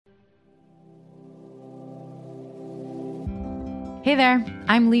Hey there,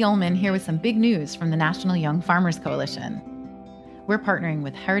 I'm Lee Ullman here with some big news from the National Young Farmers Coalition. We're partnering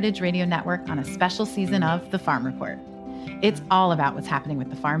with Heritage Radio Network on a special season of The Farm Report. It's all about what's happening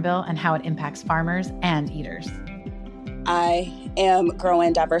with the Farm Bill and how it impacts farmers and eaters. I am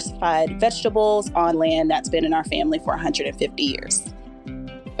growing diversified vegetables on land that's been in our family for 150 years.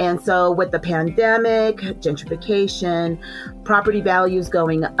 And so with the pandemic, gentrification, property values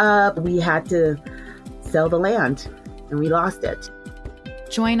going up, we had to sell the land and we lost it.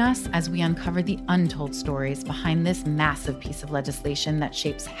 Join us as we uncover the untold stories behind this massive piece of legislation that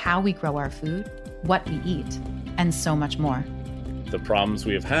shapes how we grow our food, what we eat, and so much more. The problems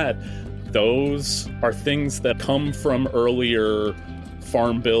we have had, those are things that come from earlier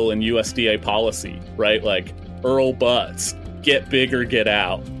Farm Bill and USDA policy, right? Like Earl Butz, get big or get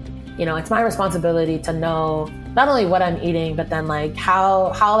out. You know, it's my responsibility to know not only what I'm eating, but then like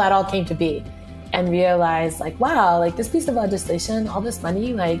how that all came to be. And realize like, wow, like this piece of legislation, all this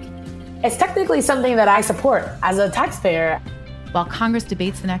money, like it's technically something that I support as a taxpayer. While Congress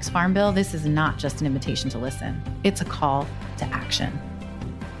debates the next Farm Bill, this is not just an invitation to listen. It's a call to action.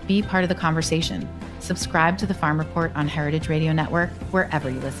 Be part of the conversation. Subscribe to the Farm Report on Heritage Radio Network, wherever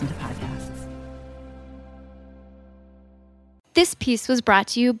you listen to podcasts. This piece was brought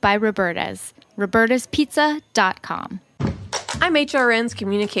to you by Roberta's, robertaspizza.com. I'm HRN's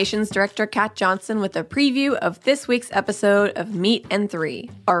Communications Director, Kat Johnson, with a preview of this week's episode of Meat and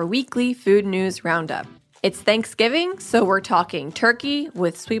Three, our weekly food news roundup. It's Thanksgiving, so we're talking turkey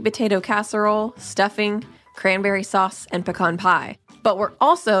with sweet potato casserole, stuffing, cranberry sauce, and pecan pie. But we're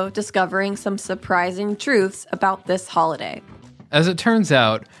also discovering some surprising truths about this holiday. As it turns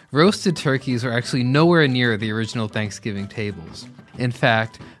out, roasted turkeys are actually nowhere near the original Thanksgiving tables. In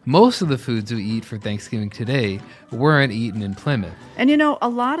fact, most of the foods we eat for Thanksgiving today weren't eaten in Plymouth. And you know, a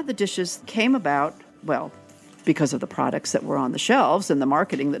lot of the dishes came about, well, because of the products that were on the shelves and the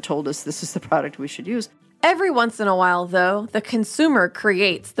marketing that told us this is the product we should use. Every once in a while, though, the consumer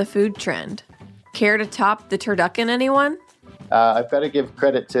creates the food trend. Care to top the turducken, anyone? I've got to give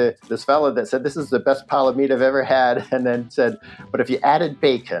credit to this fella that said this is the best pile of meat I've ever had, and then said, but if you added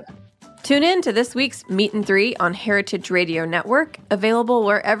bacon. Tune in to this week's Meat and Three on Heritage Radio Network, available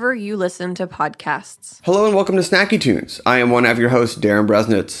wherever you listen to podcasts. Hello and welcome to Snacky Tunes. I am one of your hosts, Darren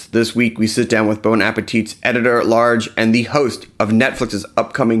Bresnitz. This week we sit down with Bon Appetit's editor-at-large and the host of Netflix's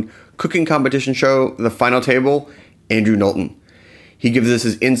upcoming cooking competition show, The Final Table, Andrew Knowlton. He gives us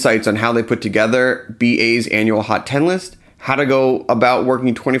his insights on how they put together BA's annual Hot 10 list, how to go about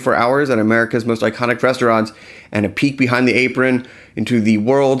working 24 hours at America's most iconic restaurants, and a peek behind the apron into the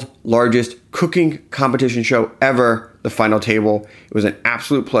world's largest cooking competition show ever, The Final Table. It was an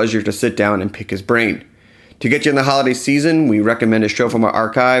absolute pleasure to sit down and pick his brain. To get you in the holiday season, we recommend a show from our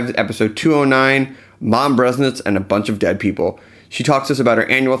archives, episode 209, Mom Bresnitz and a Bunch of Dead People. She talks to us about her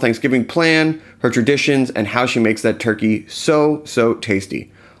annual Thanksgiving plan, her traditions, and how she makes that turkey so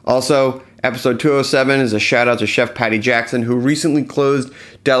tasty. Also, episode 207 is a shout out to Chef Patty Jackson, who recently closed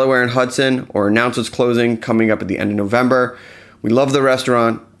Delaware and Hudson, or announced its closing coming up at the end of November. We love the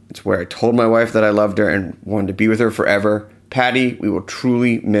restaurant. It's where I told my wife that I loved her and wanted to be with her forever. Patty, we will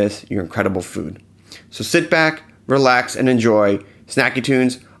truly miss your incredible food. So sit back, relax, and enjoy Snacky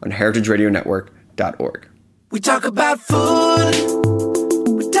Tunes on heritageradionetwork.org. We talk about food,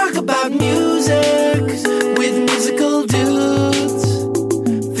 we talk about music, with musical dudes,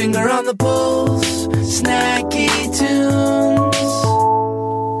 finger on the pulse, Snacky Tunes.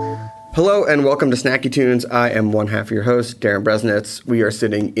 Hello and welcome to Snacky Tunes. I am one half of your host, Darren Bresnitz. We are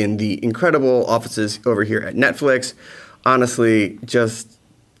sitting in the incredible offices over here at Netflix. Honestly, just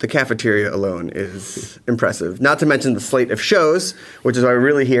the cafeteria alone is impressive. Not to mention the slate of shows, which is why we're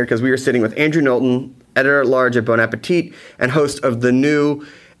really here, because we are sitting with Andrew Knowlton, editor-at-large at Bon Appetit, and host of the new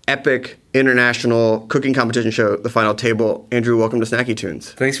epic international cooking competition show, The Final Table. Andrew, welcome to Snacky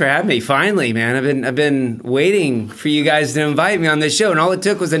Tunes. Thanks for having me. Finally, man. I've been waiting for you guys to invite me on this show, and all it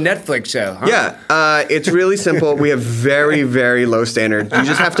took was a Netflix show. Huh? Yeah, it's really simple. We have very, very low standards. You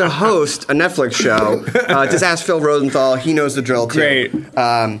just have to host a Netflix show. Just ask Phil Rosenthal. He knows the drill, too. Great.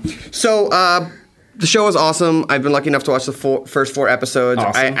 The show was awesome. I've been lucky enough to watch the first 4 episodes.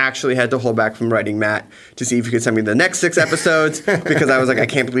 Awesome. I actually had to hold back from writing Matt to see if he could send me the next 6 episodes because I was like, I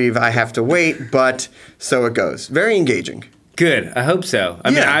can't believe I have to wait, but so it goes. Very engaging. Good. I hope so.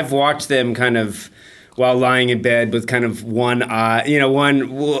 I mean, I've watched them kind of while lying in bed with kind of one eye,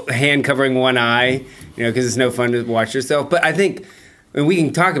 one hand covering one eye, because it's no fun to watch yourself. But I think, and we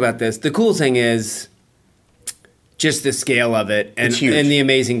can talk about this, the cool thing is just the scale of it and the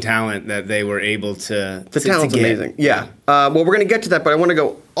amazing talent that they were able to The talent's get. amazing. Yeah. Well, we're going to get to that, but I want to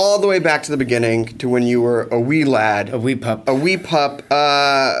go all the way back to the beginning to when you were a wee lad. A wee pup.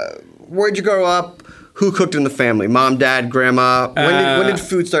 Where'd you grow up? Who cooked in the family? Mom, dad, grandma? When did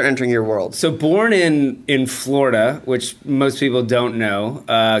food start entering your world? So born in Florida, which most people don't know,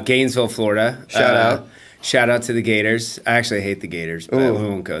 Gainesville, Florida. Shout out to the Gators. I actually hate the Gators, but we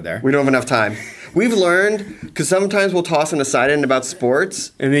won't go there. We don't have enough time. We've learned, because sometimes we'll toss an aside in about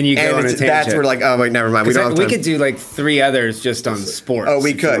sports. And then you go on a tangent. That's where like, oh, wait, never mind. We don't have time. We could do like 3 others just on sports. Oh,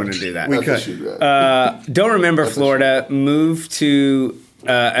 we could. If you want to do that. We could. Don't remember Florida. Moved to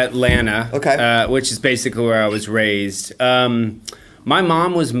Atlanta, which is basically where I was raised. My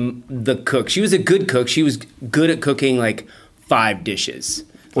mom was the cook. She was a good cook. She was good at cooking like 5 dishes.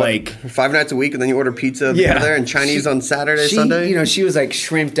 Like 5 nights a week, and then you order pizza together and Chinese on Saturday, Sunday. You know, she was like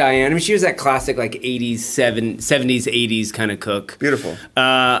Shrimp Diane. I mean, she was that classic like 70s, 80s kind of cook. Beautiful.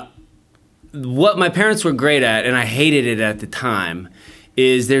 What my parents were great at, and I hated it at the time,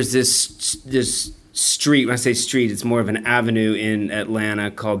 is there's this street. When I say street, it's more of an avenue in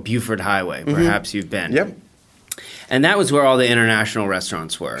Atlanta called Buford Highway. Perhaps you've been. Yep. And that was where all the international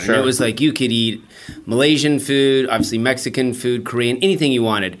restaurants were. Sure. And it was like you could eat Malaysian food, obviously Mexican food, Korean, anything you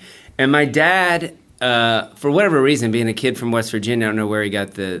wanted. And my dad, for whatever reason, being a kid from West Virginia, I don't know where he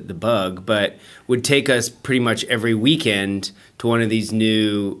got the bug, but would take us pretty much every weekend to one of these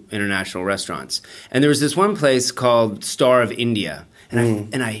new international restaurants. And there was this one place called Star of India.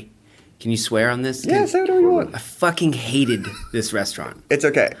 And I can you swear on this? Yeah, say whatever you want. I fucking hated this restaurant. It's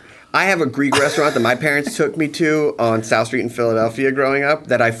okay. I have a Greek restaurant that my parents took me to on South Street in Philadelphia growing up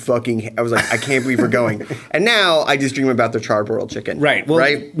that I was like, I can't believe we're going. And now I just dream about their charbroiled chicken. Right. Well,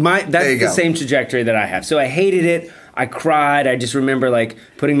 that's the same trajectory that I have. So I hated it. I cried. I just remember like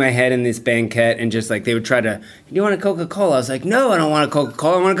putting my head in this banquette and just like they would try to, do you want a Coca-Cola? I was like, no, I don't want a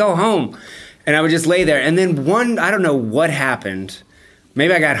Coca-Cola. I want to go home. And I would just lay there. And then I don't know what happened.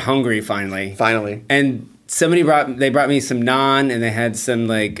 Maybe I got hungry finally. And they brought me some naan, and they had some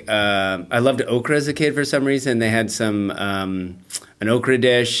like I loved okra as a kid for some reason. They had some an okra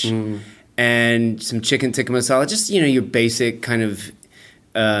dish and some chicken tikka masala, just your basic kind of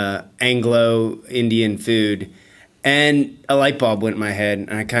Anglo-Indian food. And a light bulb went in my head,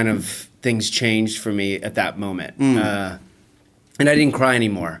 and I kind of things changed for me at that moment, and I didn't cry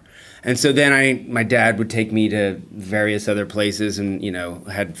anymore. And so then my dad would take me to various other places and,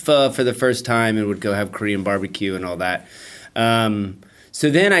 had pho for the first time and would go have Korean barbecue and all that. So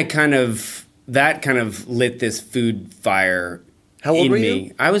then that kind of lit this food fire How old in were me.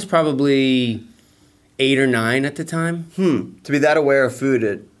 you? I was probably 8 or 9 at the time. To be that aware of food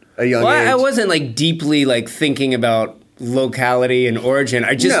at a young age. I wasn't like deeply like thinking about locality and origin.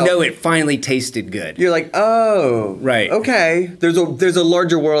 I just know it finally tasted good. You're like, oh, right, okay. There's a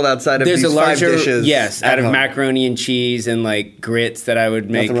larger world outside of these 5 dishes. Yes, out of macaroni and cheese and like grits that I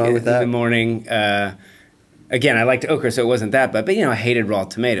would make in the morning. Again, I liked okra, so it wasn't that. But I hated raw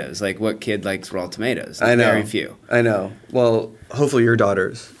tomatoes. Like, what kid likes raw tomatoes? I know. Very few. I know. Well, hopefully your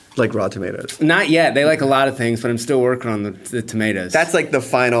daughters like raw tomatoes. Not yet. They like a lot of things, but I'm still working on the tomatoes. That's like the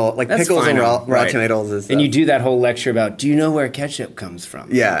final, like that's pickles final, and raw tomatoes is. And you do that whole lecture about, do you know where ketchup comes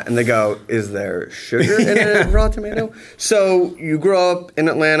from? Yeah, and they go, is there sugar in a raw tomato? So you grew up in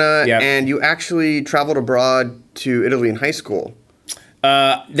Atlanta, and you actually traveled abroad to Italy in high school.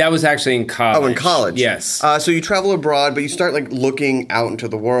 That was actually in college. Oh, in college. Yes. So you travel abroad, but you start like looking out into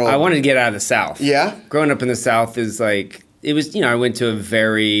the world. I wanted to get out of the South. Yeah? Growing up in the South is like... It was, I went to a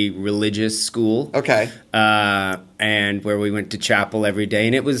very religious school. Okay. And where we went to chapel every day.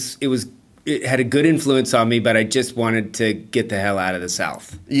 And it had a good influence on me, but I just wanted to get the hell out of the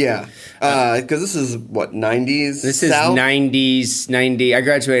South. Yeah. Because this is, what, 90s This South? is 90. I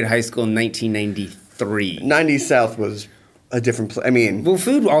graduated high school in 1993. 90s South was a different place. I mean... Well,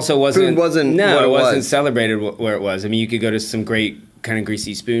 food also wasn't... Food wasn't No, what it wasn't was. celebrated where it was. I mean, you could go to some great... kind of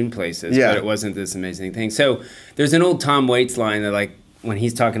greasy spoon places, but it wasn't this amazing thing. So there's an old Tom Waits line that like when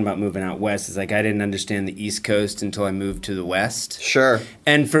he's talking about moving out west is like, I didn't understand the East Coast until I moved to the West. Sure.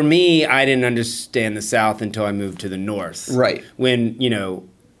 And for me, I didn't understand the South until I moved to the North. Right. When,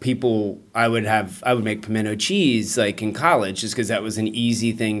 I would make pimento cheese like in college just because that was an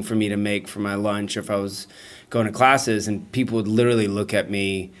easy thing for me to make for my lunch or if I was going to classes and people would literally look at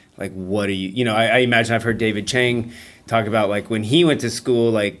me like, what are you, I imagine I've heard David Chang talk about like when he went to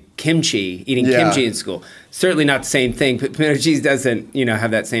school, like eating kimchi in school. Certainly not the same thing, but pimento cheese doesn't,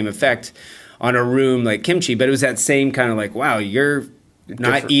 have that same effect on a room like kimchi, but it was that same kind of like, wow, you're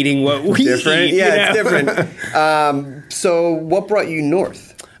not eating what we eat. Yeah, it's different. So what brought you north?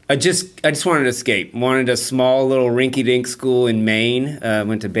 I just wanted to escape. Wanted a small little rinky-dink school in Maine.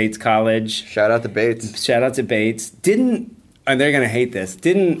 Went to Bates College. Shout out to Bates. I they're going to hate this,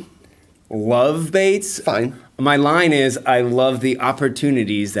 didn't love Bates. Fine. My line is, I love the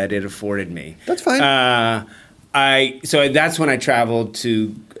opportunities that it afforded me. That's fine. So that's when I traveled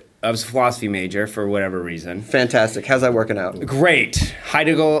to, I was a philosophy major for whatever reason. Fantastic. How's that working out? Great.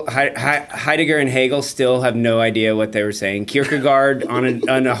 Heidegger and Hegel still have no idea what they were saying. Kierkegaard on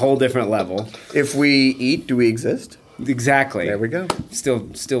a whole different level. If we eat, do we exist? Exactly. There we go.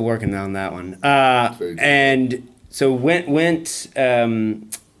 Still working on that one. And so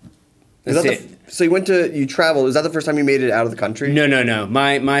so you traveled. Is that the first time you made it out of the country? No.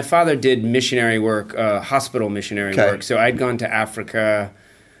 My father did missionary work, hospital missionary work. So I'd gone to Africa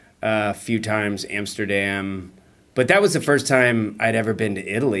a few times, Amsterdam. But that was the first time I'd ever been to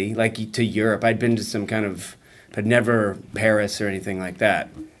Italy, like to Europe. I'd been to but never Paris or anything like that.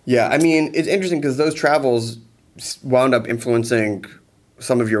 Yeah, I mean, it's interesting because those travels wound up influencing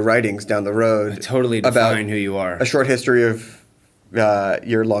some of your writings down the road. It totally define who you are. A short history of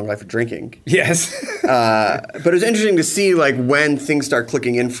your long life of drinking. Yes. But it was interesting to see like when things start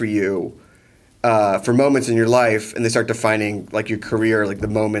clicking in for you for moments in your life, and they start defining like your career, like the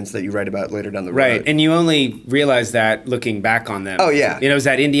moments that you write about later down the road. Right, and you only realize that looking back on them. Oh, yeah. You know, it was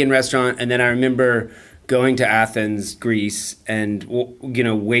that Indian restaurant, and then I remember going to Athens, Greece, and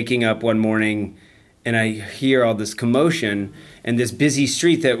waking up one morning, and I hear all this commotion, and this busy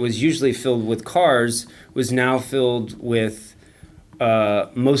street that was usually filled with cars was now filled with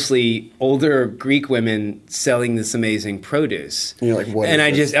mostly older Greek women selling this amazing produce. And you're like, what? And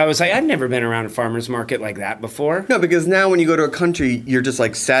I was like, I've never been around a farmer's market like that before. No, because now when you go to a country, you're just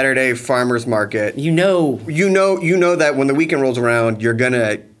like Saturday farmer's market. You know that when the weekend rolls around, you're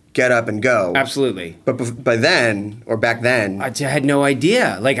gonna get up and go. Absolutely. But by then, or back then, I had no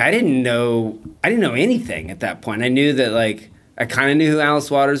idea. Like I didn't know anything at that point. I knew that I kind of knew who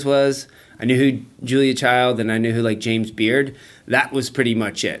Alice Waters was. I knew who Julia Child, and I knew who James Beard. That was pretty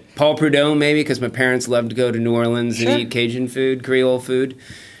much it. Paul Prudhomme, maybe, because my parents loved to go to New Orleans and eat Cajun food, Creole food.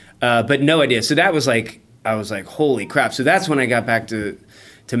 But no idea. So that was I was like, holy crap. So that's when I got back to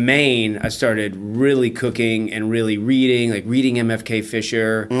Maine. I started really cooking and really reading MFK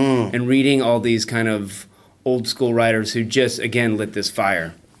Fisher and reading all these kind of old school writers who just, again, lit this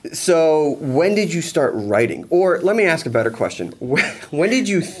fire. So when did you start writing? Or let me ask a better question. When did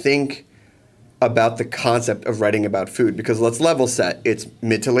you think about the concept of writing about food? Because let's level set. It's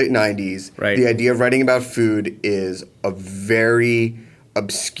mid to late 90s. Right. The idea of writing about food is a very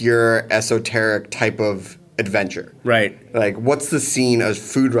obscure, esoteric type of adventure. Right. Like, what's the scene of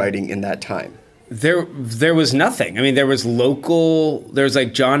food writing in that time? There was nothing. I mean, there was John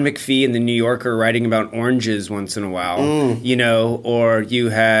McPhee in the New Yorker writing about oranges once in a while, or you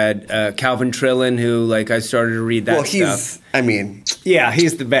had Calvin Trillin, who I started to read that stuff. Yeah,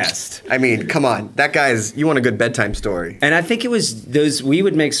 he's the best. I mean, come on. That guy's, you want a good bedtime story. And I think it was we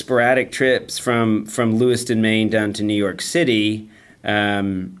would make sporadic trips from Lewiston, Maine down to New York City.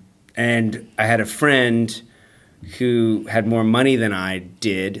 And I had a friend who had more money than I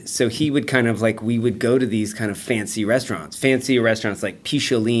did. So he would kind of we would go to these kind of fancier restaurants like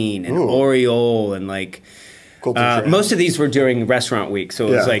Picholine and Oriole and most of these were during restaurant week. So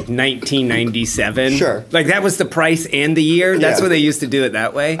it was 1997. Sure. That was the price and the year. That's when they used to do it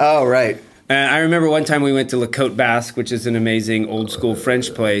that way. Oh, right. I remember one time we went to Le Côte Basque, which is an amazing old school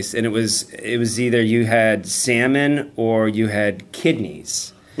French place. And it was either you had salmon or you had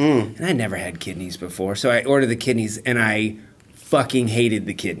kidneys. And I never had kidneys before, so I ordered the kidneys, and I fucking hated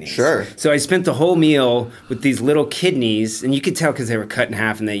the kidneys. Sure. So I spent the whole meal with these little kidneys, and you could tell because they were cut in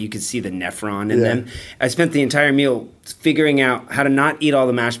half and that you could see the nephron in them. I spent the entire meal figuring out how to not eat all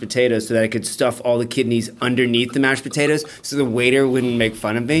the mashed potatoes so that I could stuff all the kidneys underneath the mashed potatoes so the waiter wouldn't make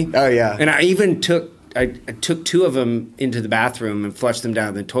fun of me. Oh, yeah. And I even took 2 of them into the bathroom and flushed them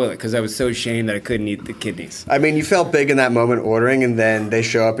down the toilet because I was so ashamed that I couldn't eat the kidneys. I mean, you felt big in that moment ordering, and then they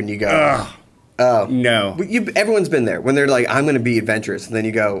show up and you go, oh. No. Everyone's been there. When they're like, I'm going to be adventurous. And then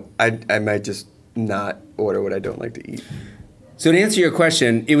you go, I might just not order what I don't like to eat. So to answer your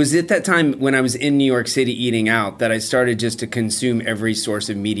question, it was at that time when I was in New York City eating out that I started just to consume every source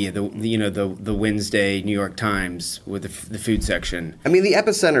of media. The Wednesday New York Times with the food section. I mean, the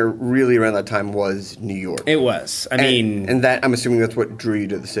epicenter really around that time was New York. It was. And that, I'm assuming that's what drew you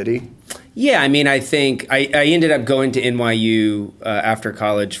to the city. Yeah, I mean, I think I ended up going to NYU after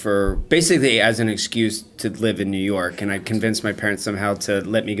college for basically as an excuse to live in New York, and I convinced my parents somehow to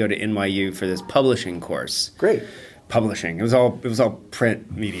let me go to NYU for this publishing course. Great. publishing. It was all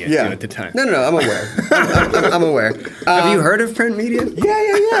print media too at the time. No, I'm aware. I'm aware. Have you heard of print media?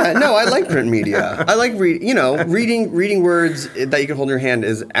 Yeah. No, I like print media. I like reading words that you can hold in your hand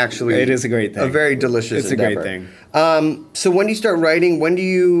is actually it is a great thing. A very delicious endeavor. It's a great thing. So when do you start writing? When do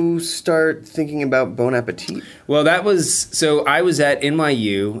you start thinking about Bon Appetit? Well, I was at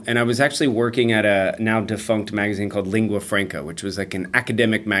NYU, and I was actually working at a now defunct magazine called Lingua Franca, which was like an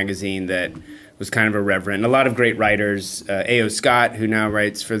academic magazine that was kind of irreverent. A lot of great writers, A.O. Scott, who now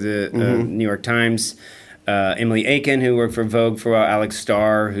writes for the New York Times, Emily Aiken, who worked for Vogue for a while, Alex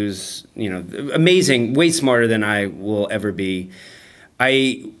Starr, who's amazing, way smarter than I will ever be.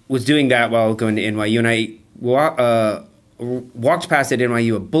 I was doing that while going to NYU, and I walked past at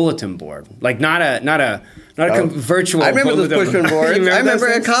NYU a bulletin board, like not a virtual. I remember those bulletin boards. I remember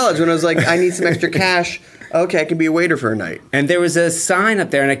at things? college when I was like, I need some extra cash. Okay, I can be a waiter for a night. And there was a sign up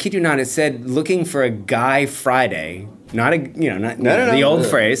there, and I kid you not, it said, "Looking for a Guy Friday." Not the old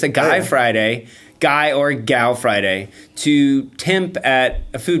phrase, a Guy Friday, guy or gal Friday, to temp at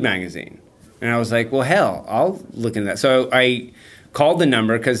a food magazine. And I was like, well, hell, I'll look into that. So I called the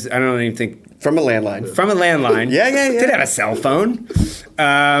number because I don't even think from a landline. Yeah. Didn't have a cell phone,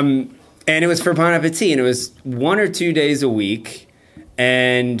 and it was for Bon Appetit, and it was 1 or 2 days a week.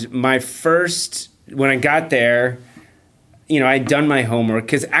 And when I got there, I'd done my homework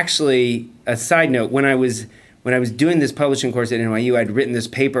because actually, a side note, when I was doing this publishing course at NYU, I'd written this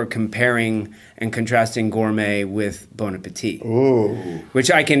paper comparing and contrasting gourmet with Bon Appetit. Ooh.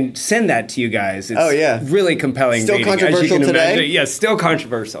 Which I can send that to you guys. It's really compelling Still reading, controversial as you can today? imagine. Yeah, still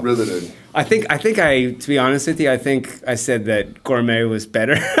controversial. Riveted. I think to be honest with you, I think I said that gourmet was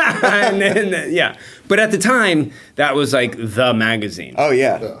better. But at the time, that was like the magazine. Oh,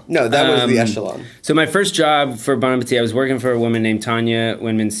 yeah. No, that was the echelon. So my first job for Bon Appetit, I was working for a woman named Tanya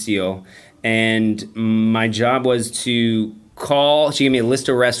Winman-Steele. And my job was to she gave me a list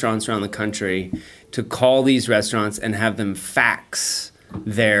of restaurants around the country, to call these restaurants and have them fax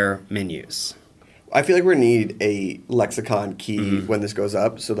their menus. I feel like we're going to need a lexicon key when this goes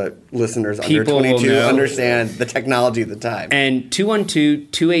up so that listeners People under 22 will know. understand the technology of the time. And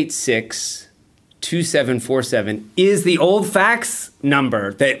 212-286-2747 is the old fax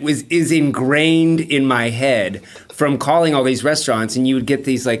number that is ingrained in my head from calling all these restaurants, and you would get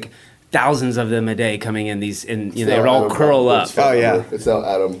these like thousands of them a day coming in they would all curl up. Oh yeah, it's now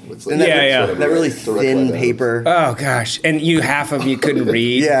Adam. It's like that really thin paper. Oh gosh, and half of them you couldn't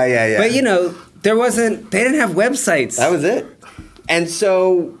read. Yeah. But they didn't have websites. That was it. And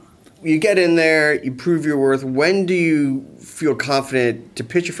so you get in there, you prove your worth. When do you feel confident to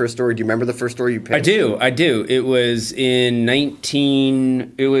pitch your first story? Do you remember the first story you pitched? I do. It was in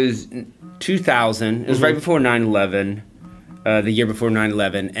 2000. It was right before 9/11. The year before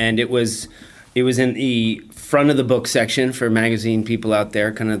 9/11, and it was in the front of the book section for magazine people out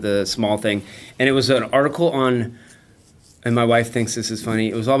there, kind of the small thing, and it was an article on, and my wife thinks this is funny,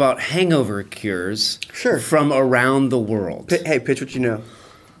 it was all about hangover cures from around the world. Pitch what you know.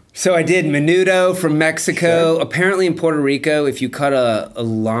 So I did menudo from Mexico. Sure. Apparently in Puerto Rico, if you cut a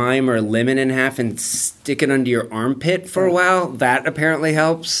lime or a lemon in half and stick it under your armpit for a while, that apparently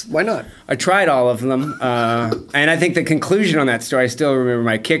helps. Why not? I tried all of them. And I think the conclusion on that story, I still remember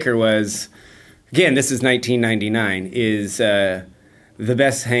my kicker was, again, this is 1999, is the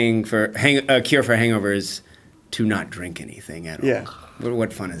best cure for hangovers to not drink anything at all. Yeah.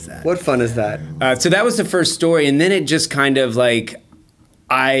 What fun is that? What fun is that? So that was the first story. And then it just kind of like,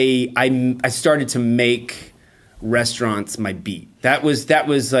 I started to make restaurants my beat. That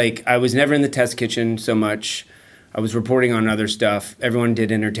was like, I was never in the test kitchen so much. I was reporting on other stuff. Everyone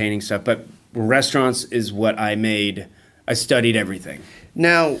did entertaining stuff, but restaurants is what I made. I studied everything.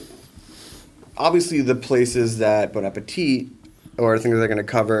 Now, obviously the places that Bon Appetit or things they're going to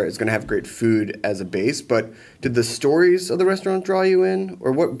cover is going to have great food as a base, but did the stories of the restaurant draw you in,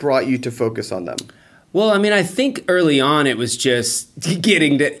 or what brought you to focus on them? Well, I mean, I think early on it was just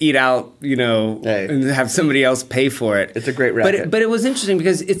getting to eat out, and have somebody else pay for it. It's a great racket. But it was interesting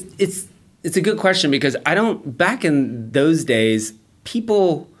because it's a good question, because back in those days,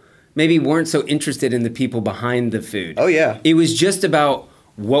 people maybe weren't so interested in the people behind the food. Oh, yeah. It was just about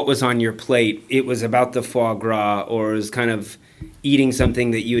what was on your plate. It was about the foie gras, or it was kind of eating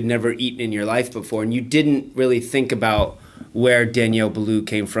something that you had never eaten in your life before, and you didn't really think about where Daniel Boulud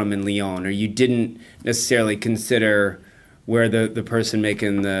came from in Lyon, or you didn't necessarily consider where the person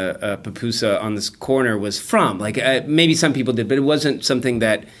making the pupusa on this corner was from. Like maybe some people did, but it wasn't something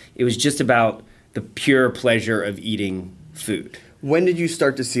that, it was just about the pure pleasure of eating food. When did you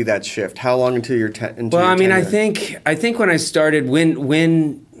start to see that shift? How long until you're into Well, your I mean, tenure? I think when I started,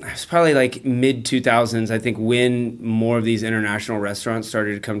 when was probably like mid 2000s, I think, when more of these international restaurants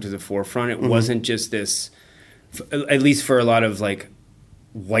started to come to the forefront. It wasn't just this, at least for a lot of like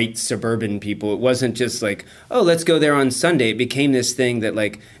white suburban people, it wasn't just like, oh, let's go there on Sunday. It became this thing that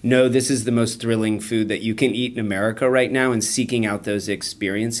like, no, this is the most thrilling food that you can eat in America right now, and seeking out those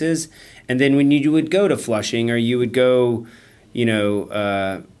experiences. And then when you would go to Flushing, or you would go,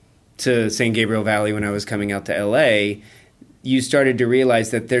 to San Gabriel Valley when I was coming out to LA, you started to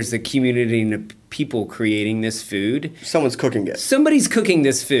realize that there's a community of people creating this food. Someone's cooking it. Somebody's cooking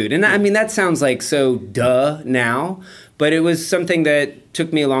this food. And I mean, that sounds like so duh now, but it was something that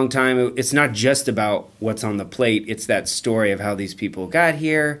took me a long time. It's not just about what's on the plate. It's that story of how these people got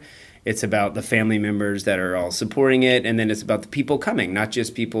here. It's about the family members that are all supporting it. And then it's about the people coming, not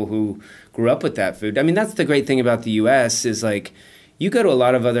just people who grew up with that food. I mean, that's the great thing about the U.S. is like, you go to a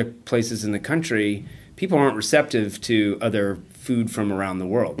lot of other places in the country, people aren't receptive to other food from around the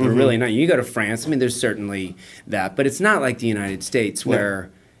world. They're really not. You go to France, I mean, there's certainly that, but it's not like the United States where...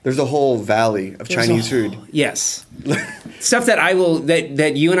 There's a whole valley of Chinese food. Yes. Stuff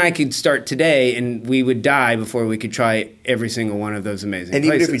that you and I could start today, and we would die before we could try every single one of those amazing places.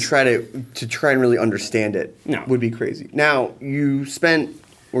 And even if we tried to try and really understand it, would be crazy. Now, you've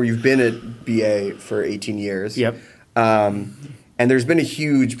been at BA for 18 years. Yep. And there's been a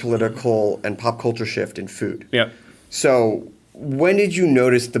huge political and pop culture shift in food. Yep. So when did you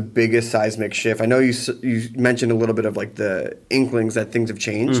notice the biggest seismic shift? I know you mentioned a little bit of like the inklings that things have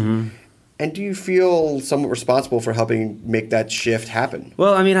changed. And do you feel somewhat responsible for helping make that shift happen?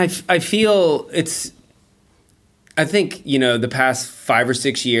 Well, I mean, I feel I think, the past 5 or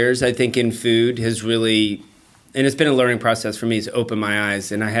 6 years, I think in food has really, and it's been a learning process for me, has opened my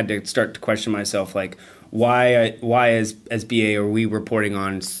eyes. And I had to start to question myself, like, why as BA are we reporting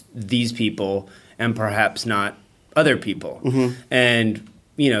on these people and perhaps not other people? And,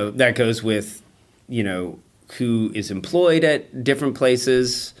 that goes with, who is employed at different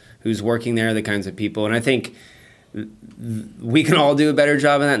places, who's working there, the kinds of people. And I think we can all do a better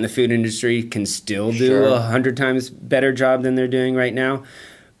job of that, and the food industry can still do 100 times better job than they're doing right now.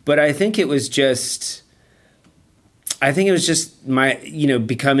 But I think it was just my,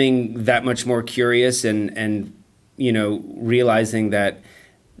 becoming that much more curious and realizing that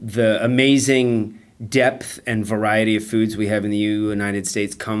the amazing depth and variety of foods we have in the United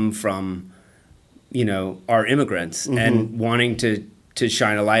States come from, our immigrants and wanting to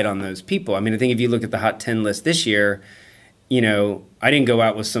shine a light on those people. I mean, I think if you look at the Hot 10 list this year, I didn't go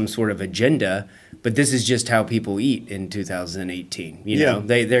out with some sort of agenda, but this is just how people eat in 2018.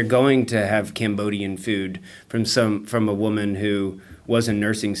 They're going to have Cambodian food from a woman who was a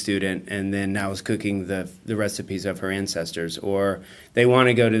nursing student and then now is cooking the recipes of her ancestors. Or they want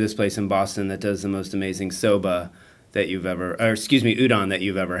to go to this place in Boston that does the most amazing soba that udon that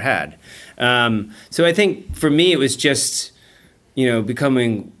you've ever had. So I think for me, it was just,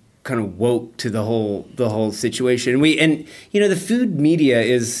 becoming kind of woke to the whole situation. And the food media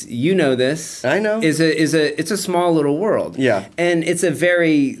is, this. I know. It's a small little world. Yeah. And it's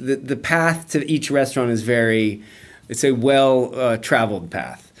the path to each restaurant is it's a well traveled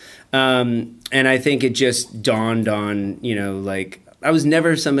path. And I think it just dawned on, I was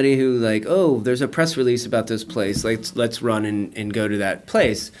never somebody who there's a press release about this place. Let's run and go to that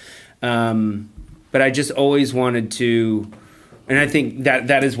place. But I just always wanted to. And I think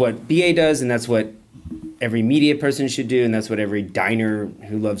that is what BA does, and that's what every media person should do, and that's what every diner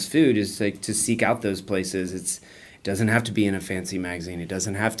who loves food is to seek out those places. It doesn't have to be in a fancy magazine. It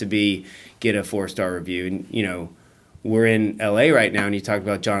doesn't have to get a 4-star review. And we're in LA right now, and you talk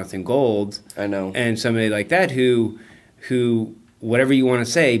about Jonathan Gold. I know. And somebody like that who whatever you want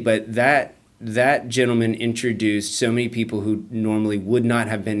to say, but that gentleman introduced so many people who normally would not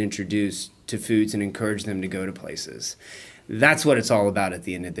have been introduced to foods and encouraged them to go to places. That's what it's all about at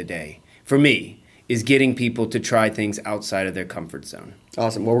the end of the day. For me, is getting people to try things outside of their comfort zone.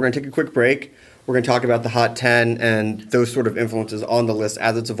 Awesome. Well, we're going to take a quick break. We're going to talk about the Hot 10 and those sort of influences on the list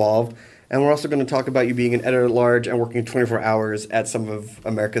as it's evolved. And we're also going to talk about you being an editor-at-large and working 24 hours at some of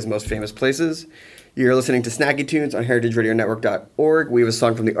America's most famous places. You're listening to Snacky Tunes on heritageradionetwork.org. We have a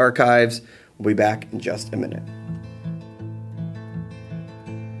song from the archives. We'll be back in just a minute.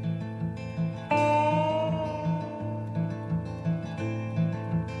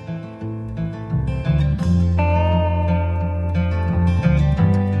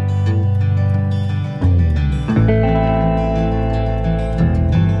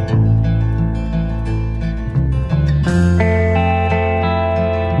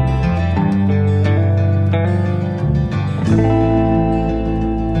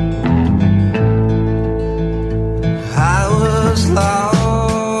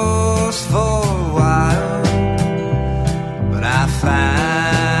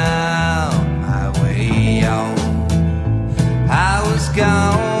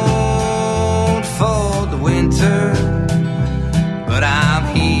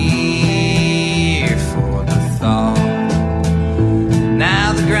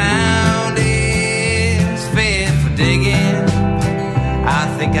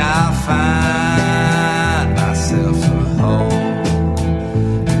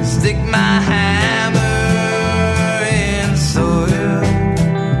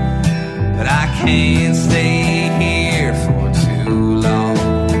 can't stay here for too long.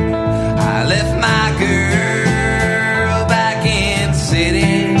 I left my girl back in the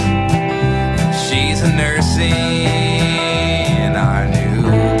city. She's a nurse in our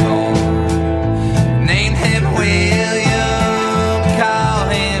newborn. Named him William, call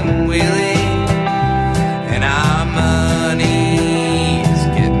him Willie. And our money is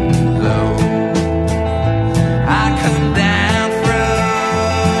getting low. I come down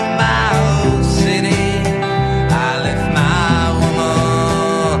from my old city. I left my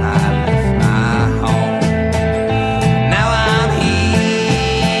woman, I left my home. Now I'm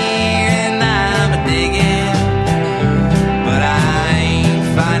here and I'm digging, but I ain't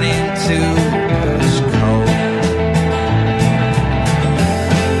finding too much coal.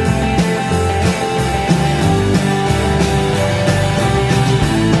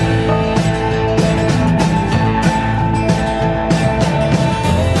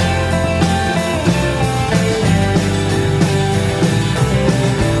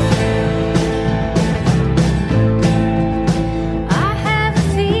 I have a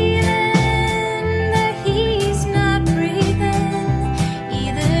feeling that he's not breathing.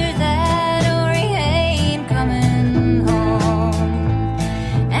 Either that or he ain't coming home.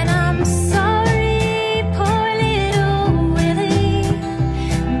 And I'm sorry, poor little Willie,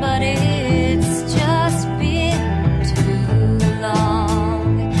 but it's just been too long.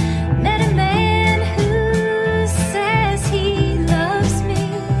 Met a man who says he loves me.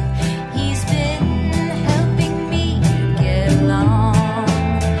 He's been helping me get along.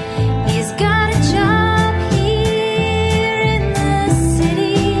 He's got a job here in the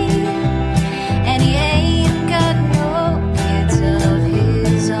city, and he ain't got no kids of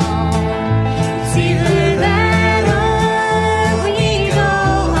his own. It's either that or we go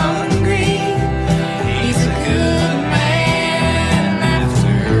hungry. He's a good man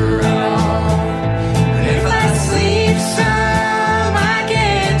after all. But if I sleep some, I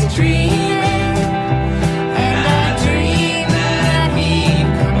get to dreaming, and I dream that he'd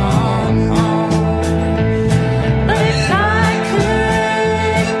come on home. But if I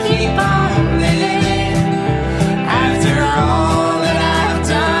could keep on living after all that I've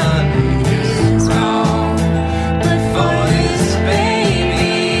done is wrong, but for this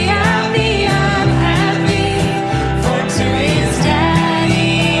baby I'll be unhappy, for to his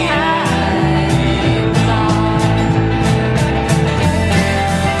daddy I belong.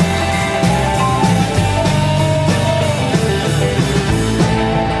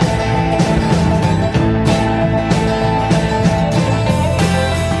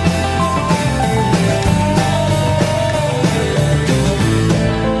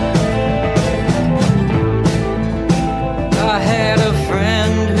 I had a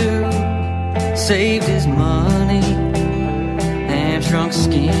friend who saved his money and shrunk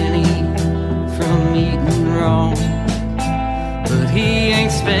skinny from eating wrong. But he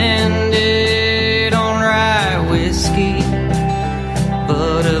ain't spend it on rye whiskey,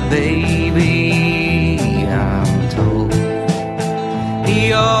 but a baby, I'm told.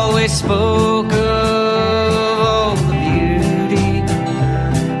 He always spoke of all the beauty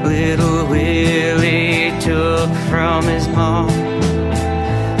little Willie took from his mom.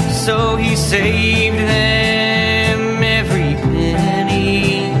 So he saved them every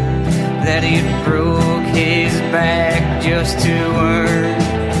penny that it broke his back just to earn.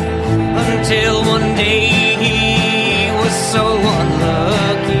 Until one day he was so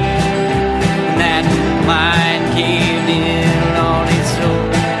unlucky that mine caved in on its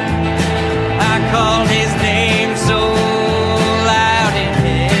own. I called his name so loud and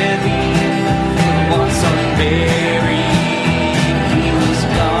heavy, but once unburied, he was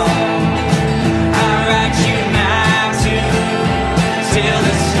gone. I write you now to tell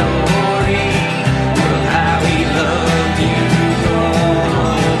the story of how he loved you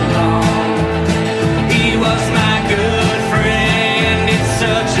all along. He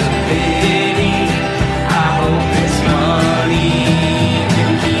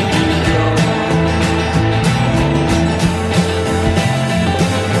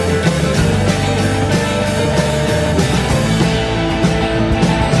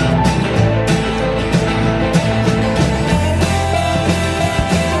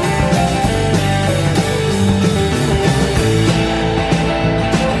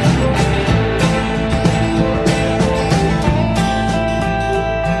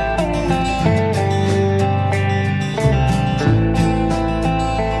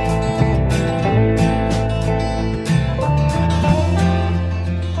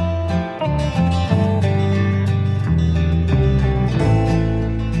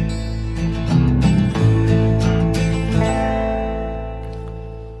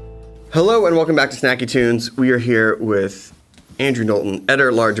Hello and welcome back to Snacky Tunes. We are here with Andrew Knowlton,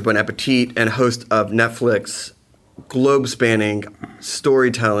 editor-at-large of Bon Appetit and host of Netflix globe-spanning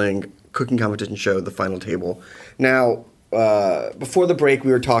storytelling cooking competition show, The Final Table. Now, before the break,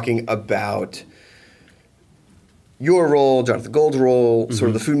 we were talking about your role, Jonathan Gold's role, sort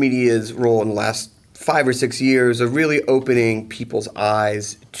of the food media's role in the last 5 or 6 years of really opening people's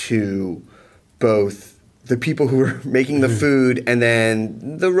eyes to both the people who were making the food and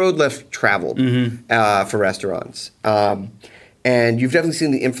then the road less traveled for restaurants. And you've definitely seen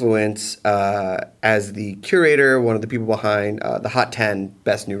the influence as the curator, one of the people behind the Hot 10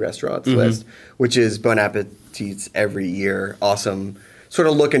 Best New Restaurants list, which is Bon Appetit's every year awesome sort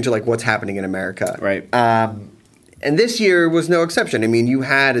of look into like what's happening in America. Right. And this year was no exception. I mean, you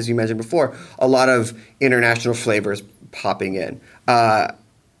had, as you mentioned before, a lot of international flavors popping in.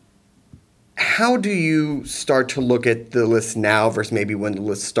 How do you start to look at the list now versus maybe when the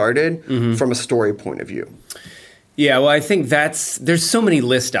list started from a story point of view? Yeah, well, I think there's so many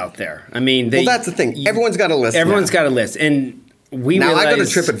lists out there. I mean, well, that's the thing. Everyone's got a list. Everyone's got a list, and I go to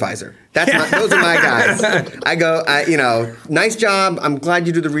TripAdvisor. Those are my guys. I go, nice job. I'm glad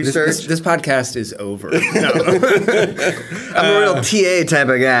you do the research. This podcast is over. No. I'm a real TA type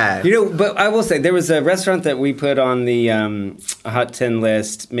of guy. But I will say there was a restaurant that we put on the Hot 10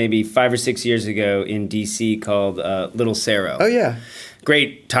 list maybe 5 or 6 years ago in D.C. called Little Cerro. Oh yeah,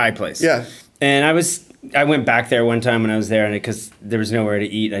 great Thai place. Yeah, and I went back there one time when I was there, and because there was nowhere to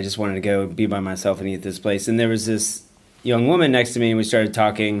eat, I just wanted to go be by myself and eat at this place. And there was this young woman next to me, and we started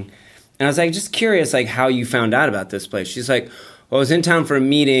talking. And I was like, just curious, like how you found out about this place. She's like, well, I was in town for a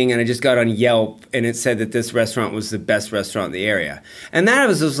meeting, and I just got on Yelp, and it said that this restaurant was the best restaurant in the area. And that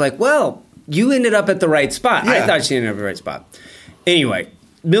was like, well, you ended up at the right spot. Yeah. I thought she ended up at the right spot. Anyway,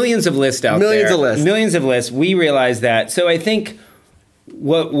 millions of lists out there. Millions of lists. We realized that. So I think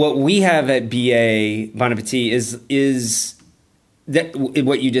what we have at Bon Appetit is that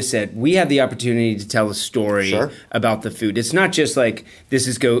what you just said. We have the opportunity to tell a story about the food. It's not just like this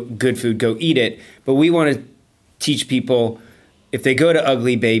is good food, go eat it. But we want to teach people, if they go to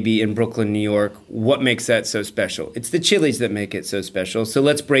Ugly Baby in Brooklyn, New York, what makes that so special? It's the chilies that make it so special. So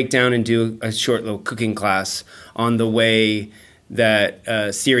let's break down and do a short little cooking class on the way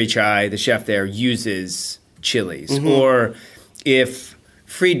that Siri Chai, the chef there, uses chilies. Or if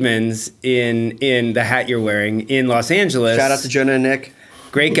Friedman's in the hat you're wearing in Los Angeles. Shout out to Jonah and Nick.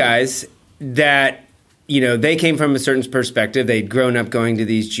 Great guys that, they came from a certain perspective. They'd grown up going to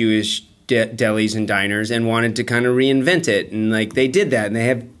these Jewish delis and diners and wanted to kind of reinvent it. And they did that. And they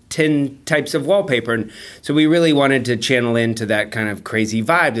have 10 types of wallpaper. And so we really wanted to channel into that kind of crazy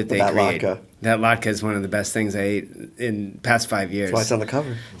vibe that they create. Latke. That latke is one of the best things I ate in the past 5 years. That's why it's on the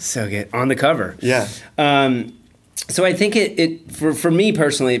cover. So good. On the cover. Yeah. So I think it for me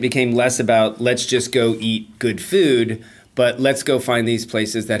personally, it became less about let's just go eat good food, but let's go find these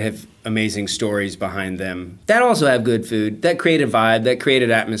places that have amazing stories behind them, that also have good food, that create a vibe, that create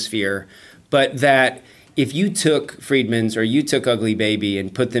an atmosphere, but that if you took Friedman's or you took Ugly Baby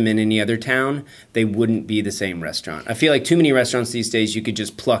and put them in any other town, they wouldn't be the same restaurant. I feel like too many restaurants these days you could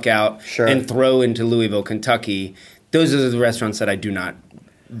just pluck out and throw into Louisville, Kentucky. Those are the restaurants that I do not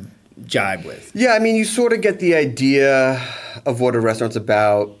jibe with. Yeah, I mean, you sort of get the idea of what a restaurant's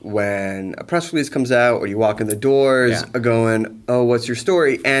about when a press release comes out or you walk in the doors going, oh, what's your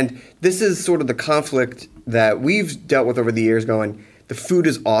story? And this is sort of the conflict that we've dealt with over the years going, the food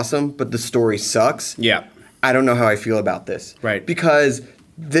is awesome, but the story sucks. Yeah. I don't know how I feel about this. Right. Because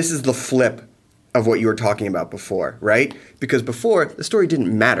this is the flip of what you were talking about before, right? Because before, the story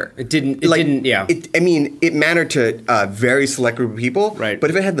didn't matter. It didn't. It mattered to a very select group of people. Right. But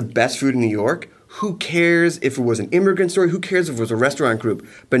if it had the best food in New York, who cares if it was an immigrant story? Who cares if it was a restaurant group?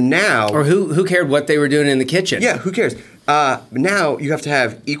 But now... Or who cared what they were doing in the kitchen? Yeah, who cares? Now you have to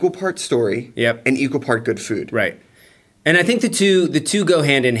have equal part story and equal part good food. Right. And I think the two go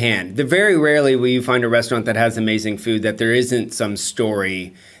hand in hand. Very rarely will you find a restaurant that has amazing food that there isn't some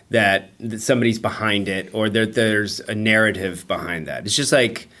story that somebody's behind it or there's a narrative behind that. It's just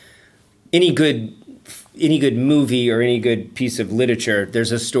like any good movie or any good piece of literature,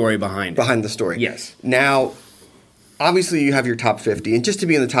 there's a story behind it. Behind the story. Yes. Now, obviously you have your top 50, and just to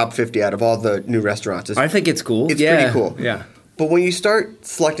be in the top 50 out of all the new restaurants, I think it's cool. It's pretty cool. Yeah. But when you start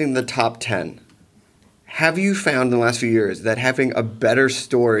selecting the top 10, have you found in the last few years that having a better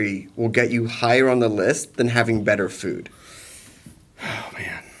story will get you higher on the list than having better food? Oh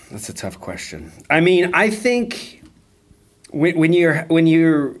man, that's a tough question. I mean, I think when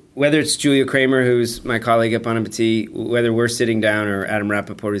you're whether it's Julia Kramer, who's my colleague at Bon Appetit, whether we're sitting down or Adam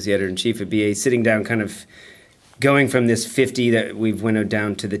Rappaport, who's the editor-in-chief at BA, sitting down kind of going from this 50 that we've winnowed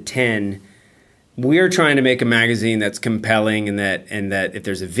down to the 10, we're trying to make a magazine that's compelling and that if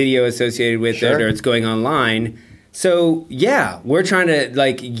there's a video associated with it or it's going online. So yeah, we're trying to,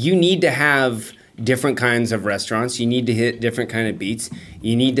 like, you need to have different kinds of restaurants. You need to hit different kind of beats.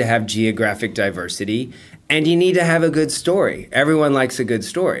 You need to have geographic diversity, and you need to have a good story. Everyone likes a good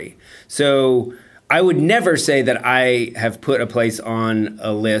story. So I would never say that I have put a place on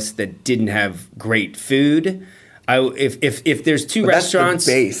a list that didn't have great food. If there's two restaurants, that's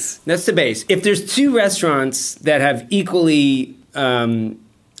the base. That's the base. If there's two restaurants that have equally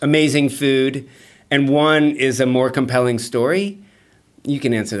amazing food, and one is a more compelling story, you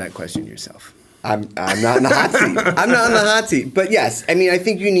can answer that question yourself. I'm not in the hot seat. I'm not in the hot seat. But yes, I mean, I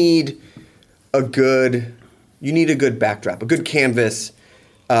think you need a good backdrop, a good canvas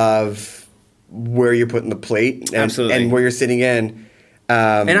of where you're putting the plate and where you're sitting in.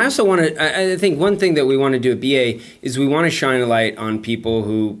 And I also want to, I think one thing that we want to do at BA is we want to shine a light on people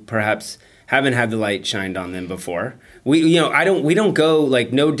who perhaps haven't had the light shined on them before. We don't go,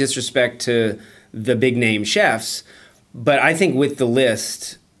 like, no disrespect to the big name chefs, but I think with the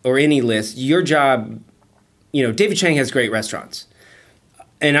list or any list, your job, David Chang has great restaurants.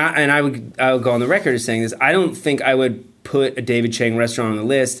 And I would go on the record as saying this. I don't think I would put a David Chang restaurant on the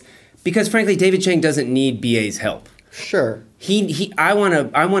list because, frankly, David Chang doesn't need BA's help. Sure. I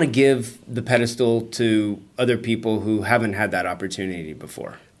want to give the pedestal to other people who haven't had that opportunity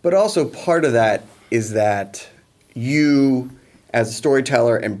before. But also part of that is that you, as a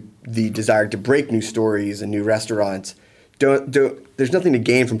storyteller, and the desire to break new stories and new restaurants, there's nothing to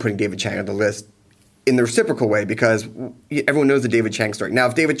gain from putting David Chang on the list in the reciprocal way, because everyone knows the David Chang story. Now,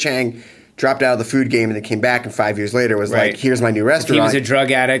 if David Chang dropped out of the food game and then came back and 5 years later was like, here's my new restaurant. If he was a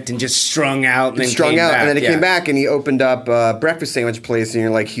drug addict and just strung out and then he came back and he opened up a breakfast sandwich place and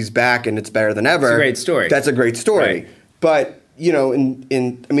you're like, he's back and it's better than ever. It's a great story. That's a great story. Right. But,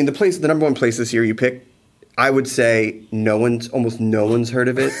 the number one place this year you picked, I would say almost no one's heard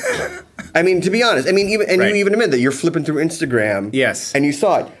of it. I mean, to be honest, you even admit that you're flipping through Instagram. Yes. And you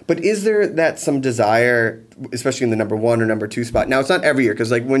saw it. But is there some desire, especially in the number 1 or number 2 spot? Now, it's not every year,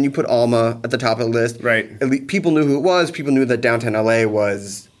 because when you put Alma at the top of the list, at least people knew who it was. People knew that downtown LA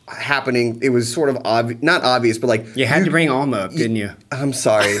was happening. It was sort of not obvious, but like... You had to bring Alma up, didn't you? I'm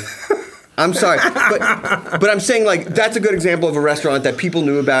sorry. I'm sorry, but I'm saying, like, that's a good example of a restaurant that people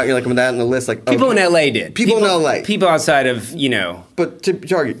knew about. You're like, with that on the list, like, people in LA did. People in LA. People outside of, But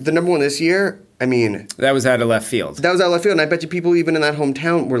to argue, the number 1 this year, that was out of left field. That was out of left field, and I bet you people even in that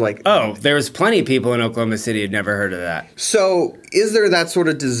hometown were like, oh, there was plenty of people in Oklahoma City who'd never heard of that. So, is there that sort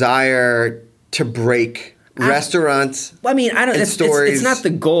of desire to break restaurants? I don't. It's not the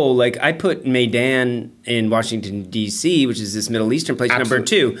goal. Like, I put Meydan in Washington D.C., which is this Middle Eastern place, number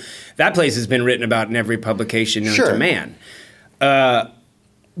 2. That place has been written about in every publication known to man. But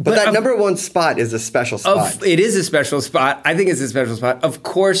that number 1 spot is a special spot. It is a special spot. I think it's a special spot. Of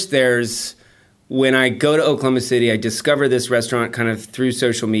course, when I go to Oklahoma City, I discover this restaurant kind of through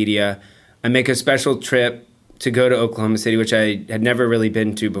social media. I make a special trip to go to Oklahoma City, which I had never really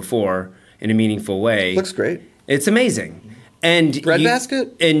been to before in a meaningful way. Looks great. It's amazing. And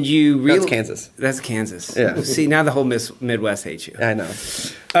Breadbasket? And you That's Kansas. That's Kansas. Yeah. See, now the whole Midwest hates you. I know.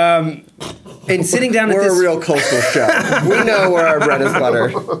 And sitting down at We're this... a real coastal show. We know where our bread is butter.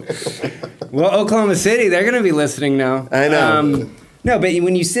 Well, Oklahoma City, they're going to be listening now. I know. No, but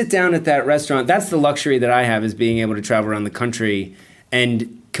when you sit down at that restaurant, that's the luxury that I have, is being able to travel around the country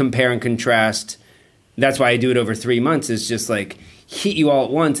and compare and contrast. That's why I do it over 3 months, is just like hit you all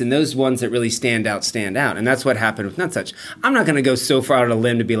at once, and those ones that really stand out. And that's what happened with Nutsuch. I'm not going to go so far out on a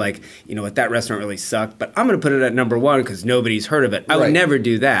limb to be like, you know what, that restaurant really sucked, but I'm going to put it at number 1 because nobody's heard of it. I would never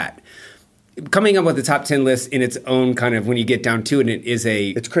do that. Coming up with the top 10 list in its own kind of, when you get down to it,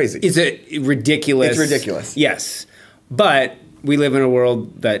 it's crazy. It's a ridiculous. It's ridiculous. Yes. But we live in a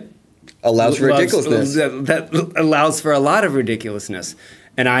world that allows for ridiculousness. That allows for a lot of ridiculousness.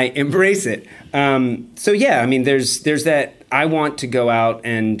 And I embrace it. So yeah, there's that. I want to go out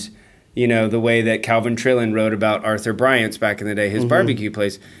and, the way that Calvin Trillin wrote about Arthur Bryant's back in the day, his barbecue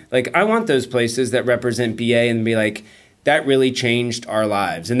place. Like, I want those places that represent BA and be like, that really changed our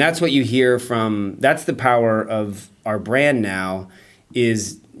lives. And that's what you hear from, that's the power of our brand now,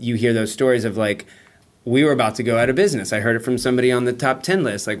 is you hear those stories of like, we were about to go out of business. I heard it from somebody on the top 10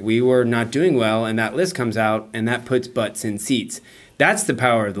 list. Like, we were not doing well, and that list comes out, and that puts butts in seats. That's the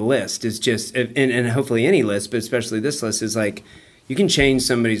power of the list, is just, and hopefully any list, but especially this list, is like, you can change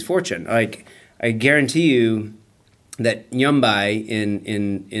somebody's fortune. Like, I guarantee you that Yumbai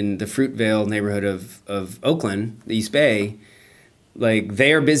in the Fruitvale neighborhood of Oakland, the East Bay, like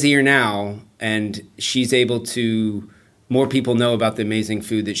they are busier now, and she's able to more people know about the amazing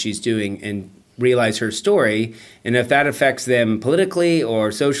food that she's doing and realize her story. And if that affects them politically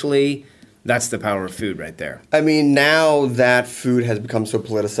or socially, that's the power of food right there. I mean, now that food has become so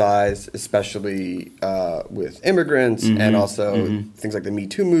politicized, especially with immigrants and also things like the Me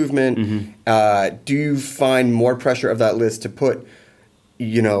Too movement, do you find more pressure of that list to put,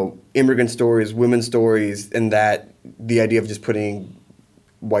 immigrant stories, women's stories, and that the idea of just putting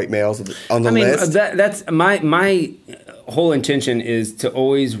white males on the list? That's my whole intention is to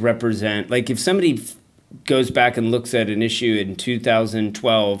always represent. Like if somebody goes back and looks at an issue in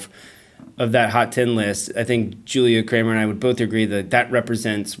 2012 of that Hot 10 list, I think Julia Kramer and I would both agree that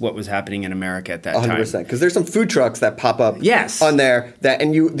represents what was happening in America at that 100%, time. 100%. Because there's some food trucks that pop up on there.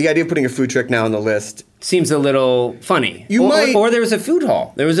 The idea of putting a food truck now on the list seems a little funny. Or there was a food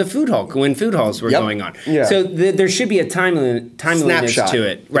hall. There was a food hall when food halls were going on. Yeah. So there should be a timeliness snapshot to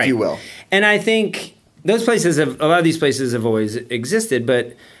it. Right. If you will. And I think a lot of these places have always existed,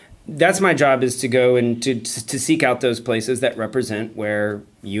 but that's my job, is to go and to seek out those places that represent where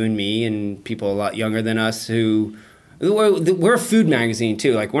you and me and people a lot younger than us we're a food magazine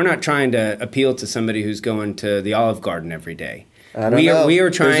too. Like we're not trying to appeal to somebody who's going to the Olive Garden every day. I don't know. We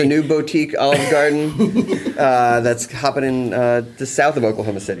are trying. There's a new boutique Olive Garden that's happening the south of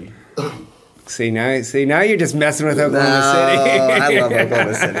Oklahoma City. See now you're just messing with Oklahoma City. I love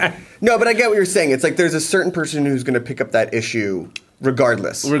Oklahoma City. No, but I get what you're saying. It's like there's a certain person who's going to pick up that issue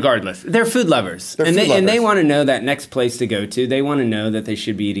regardless. They're food lovers. And they want to know that next place to go to. They want to know that they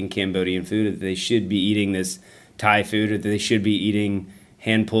should be eating Cambodian food, or that they should be eating this Thai food, or that they should be eating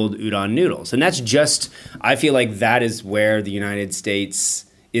hand-pulled udon noodles. And that's just, I feel like that is where the United States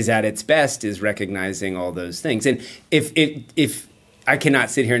is at its best, is recognizing all those things. And if I cannot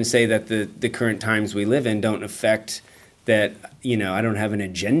sit here and say that the current times we live in don't affect that, I don't have an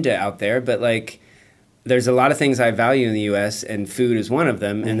agenda out there, but like, there's a lot of things I value in the U.S., and food is one of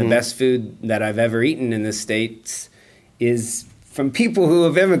them. And the best food that I've ever eaten in the States is from people who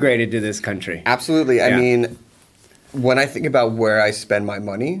have immigrated to this country. Absolutely. Yeah. I mean, when I think about where I spend my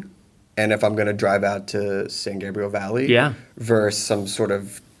money, and if I'm going to drive out to San Gabriel Valley versus some sort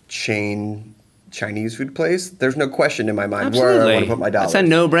of chain Chinese food place, there's no question in my mind where I want to put my dollars. It's a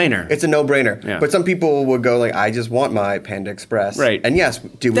no-brainer. It's a no-brainer. Yeah. But some people would go like, I just want my Panda Express. Right. And yes,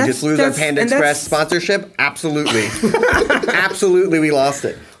 did we just lose our Panda Express sponsorship? Absolutely. Absolutely, we lost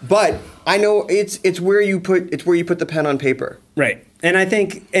it. But I know it's where you put the pen on paper. Right. And I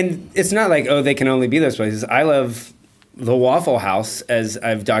think, and it's not like, they can only be those places. I love the Waffle House, as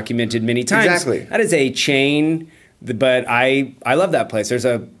I've documented many times. Exactly. That is a chain, but I love that place. There's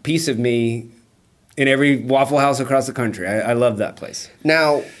a piece of me in every Waffle House across the country. I love that place.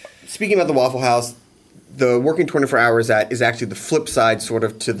 Now, speaking about the Waffle House, the working 24 hours is actually the flip side sort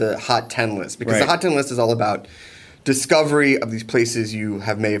of to the Hot 10 list. Because the Hot 10 list is all about discovery of these places you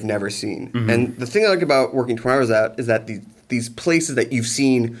may have never seen. And the thing I like about working 24 hours is that these places that you've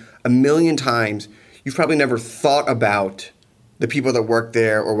seen a million times, you've probably never thought about the people that work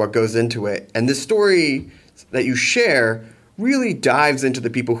there or what goes into it. And this story that you share really dives into the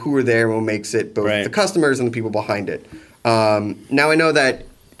people who are there and what makes it both the customers and the people behind it. Now I know that,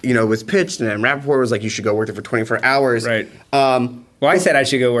 it was pitched and Rappaport was like, you should go work there for 24 hours. Right. Well, I said I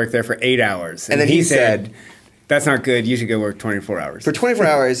should go work there for 8 hours. And then he said, that's not good. You should go work 24 hours. For 24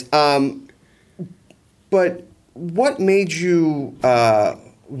 hours. But what made you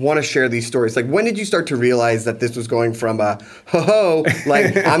want to share these stories? Like, when did you start to realize that this was going from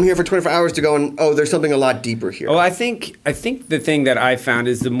like I'm here for 24 hours to going, there's something a lot deeper here? Well, I think the thing that I found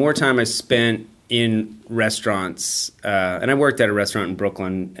is the more time I spent in restaurants, and I worked at a restaurant in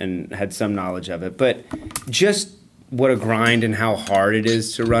Brooklyn and had some knowledge of it, but just what a grind and how hard it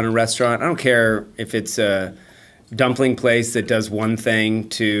is to run a restaurant. I don't care if it's a dumpling place that does one thing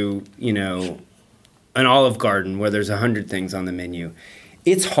to, an Olive Garden where there's 100 things on the menu.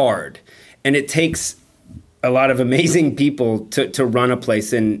 It's hard, and it takes a lot of amazing people to run a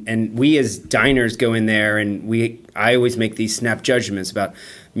place. And we as diners go in there, and I always make these snap judgments about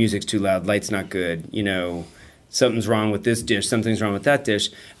music's too loud, light's not good, something's wrong with this dish, something's wrong with that dish.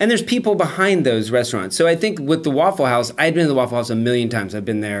 And there's people behind those restaurants. So I think with the Waffle House, I'd been to the Waffle House a million times. I've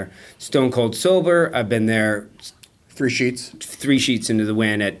been there stone cold sober. I've been there 3 sheets into the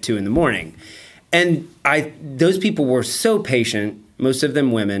wind at 2 a.m. And those people were so patient. Most of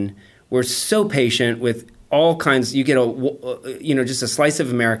them women, were so patient with all kinds. You get just a slice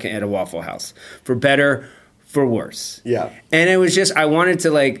of America at a Waffle House, for better, for worse. Yeah. And it was just, I wanted to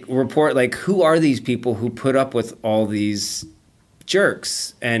report, who are these people who put up with all these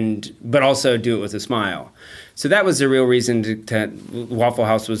jerks, but also do it with a smile. So that was the real reason to Waffle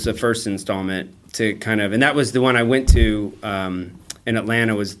House was the first installment to kind of, and that was the one I went to in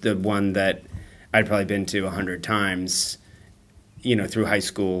Atlanta, was the one that I'd probably been to 100 times, you know, through high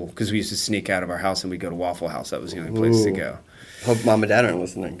school, because we used to sneak out of our house and we'd go to Waffle House. That was the only place to go. Hope mom and dad aren't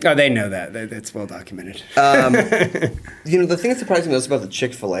listening. Oh, they know that. That's well documented. You know, the thing that surprised me most about the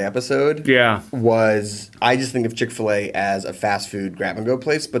Chick-fil-A episode was I just think of Chick-fil-A as a fast food grab-and-go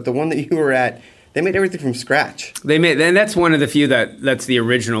place, but the one that you were at, they made everything from scratch. And that's one of the few that's the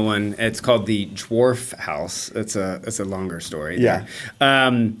original one. It's called the Dwarf House. It's a longer story. Yeah.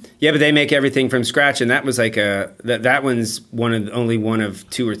 But they make everything from scratch, and that was like that one's only one of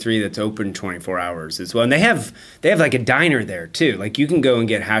 2 or 3 that's open 24 hours as well. And they have like a diner there too. Like you can go and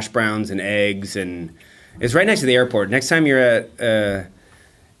get hash browns and eggs, and it's right next to the airport. Next time you're at the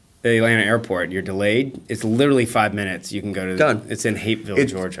Atlanta airport, you're delayed, it's literally 5 minutes. You can go to Done. It's in Hapeville,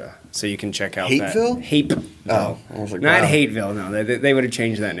 Georgia. So you can check out Hateville? that. Hapeville. Oh, I was like, Not wow. Hateville, no. They would have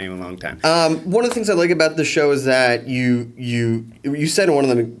changed that name a long time. One of the things I like about the show is that you said in one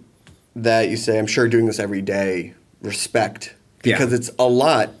of them that you say, I'm sure doing this every day, respect. Because it's a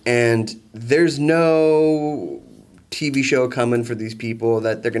lot, and there's no TV show coming for these people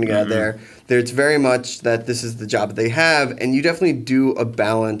that they're going to get out there. It's very much that this is the job that they have, and you definitely do a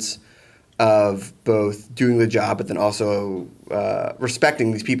balance of both doing the job, but then also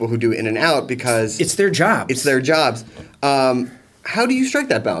respecting these people who do it in and out, because it's their job. It's their jobs. How do you strike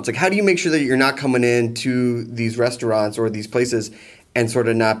that balance? Like, how do you make sure that you're not coming into these restaurants or these places and sort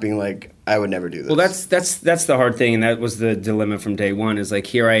of not being like, I would never do this? Well, that's the hard thing, and that was the dilemma from day one. Is like,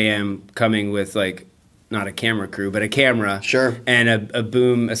 here I am coming with like not a camera crew, but a camera, and a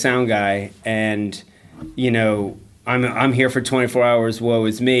boom, a sound guy, and you know, I'm here for 24 hours. Woe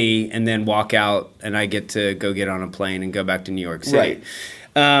is me, and then walk out, and I get to go get on a plane and go back to New York City.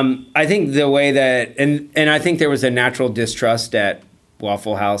 Right. I think the way that, and I think there was a natural distrust at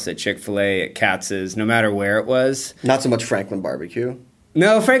Waffle House, at Chick-fil-A, at Katz's, no matter where it was. Not so much Franklin Barbecue.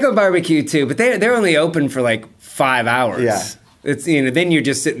 No, Franklin Barbecue too, but they're only open for like 5 hours. Yeah. It's, you know, then you're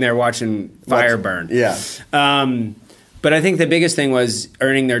just sitting there watching fire burn. Yeah. But I think the biggest thing was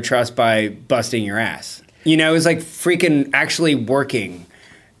earning their trust by busting your ass. You know, it was like freaking actually working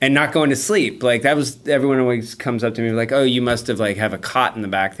and not going to sleep. Like that was, everyone always comes up to me like, oh, you must have like have a cot in the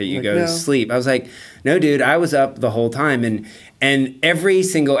back that you Like, go no. to sleep. I was like, no, dude, I was up the whole time. And every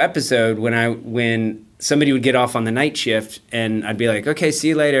single episode when somebody would get off on the night shift and I'd be like, okay, see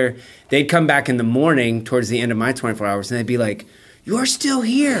you later. They'd come back in the morning towards the end of my 24 hours and they'd be like, you're still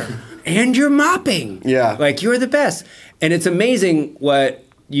here and you're mopping. Yeah. Like you're the best. And it's amazing what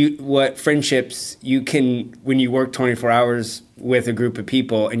friendships you can, when you work 24 hours with a group of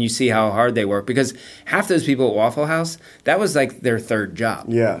people and you see how hard they work, because half those people at Waffle House, that was like their third job.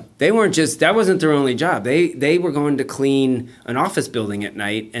 Yeah. They weren't just, that wasn't their only job. They were going to clean an office building at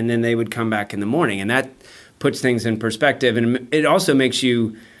night and then they would come back in the morning, and that puts things in perspective. And it also makes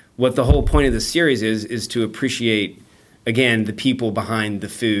you, what the whole point of the series is to appreciate, again, the people behind the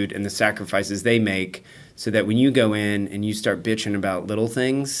food and the sacrifices they make, so that when you go in and you start bitching about little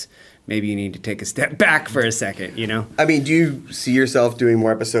things, maybe you need to take a step back for a second, you know? I mean, do you see yourself doing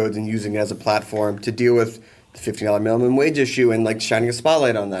more episodes and using it as a platform to deal with the $15 minimum wage issue and like shining a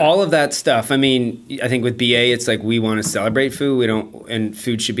spotlight on that? All of that stuff. I mean, I think with BA, it's like we want to celebrate food. We don't, and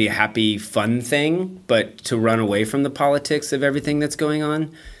food should be a happy, fun thing, but to run away from the politics of everything that's going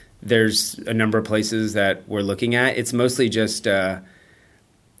on, there's a number of places that we're looking at. It's mostly just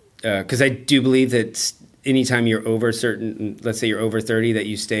because I do believe that anytime you're over certain, let's say you're over 30, that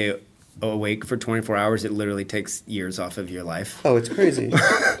you stay awake for 24 hours, it literally takes years off of your life. Oh, it's crazy.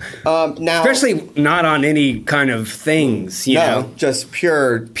 Now, especially not on any kind of things, you know? Just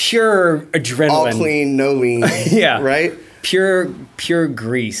pure adrenaline. All clean, no lean. Yeah. Right? Pure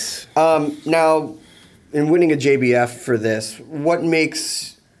grease. Now, in winning a JBF for this, what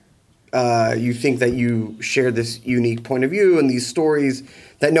makes you think that you share this unique point of view and these stories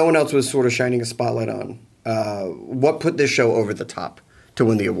that no one else was sort of shining a spotlight on? What put this show over the top to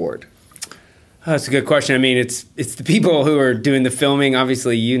win the award? Oh, that's a good question. I mean, it's the people who are doing the filming.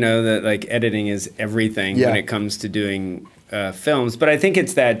 Obviously, you know that like editing is everything when it comes to doing films. But I think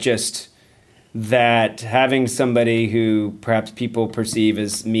it's that having somebody who perhaps people perceive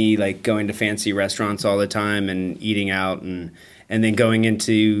as me, like going to fancy restaurants all the time and eating out and then going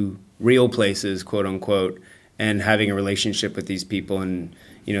into real places, quote unquote, and having a relationship with these people. And,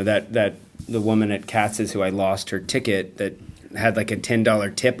 you know, that the woman at Katz's who I lost her ticket that had like a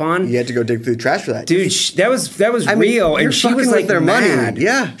 $10 tip on. You had to go dig through the trash for that. Dude, that was real. You're And she was fucking like with their mad. money.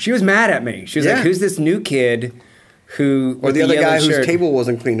 Yeah. She was mad at me. She was like, who's this new kid who Or with the other yellow guy whose shirt. table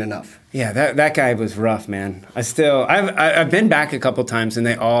wasn't clean enough. Yeah, that guy was rough, man. I've been back a couple times, and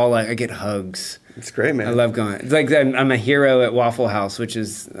they all like I get hugs. It's great, man. I love going. It's like I'm a hero at Waffle House, which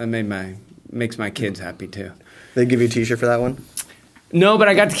is makes my kids happy too. They give you a T-shirt for that one? No, but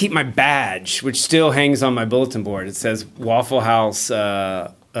I got to keep my badge, which still hangs on my bulletin board. It says Waffle House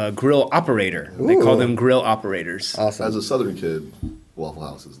grill operator. They call them grill operators. Awesome. As a Southern kid, Waffle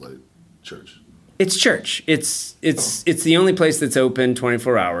House is like church. It's church. It's the only place that's open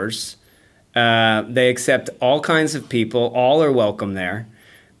 24 hours. They accept all kinds of people. All are welcome there.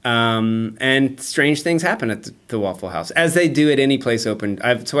 And strange things happen at the Waffle House, as they do at any place open.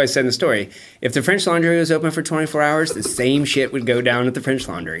 That's why I said in the story, if the French Laundry was open for 24 hours, the same shit would go down at the French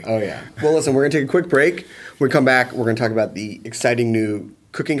Laundry. Oh, yeah. Well, listen, we're going to take a quick break. When we come back, we're going to talk about the exciting new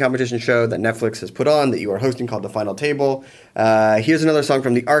cooking competition show that Netflix has put on that you are hosting called The Final Table. Here's another song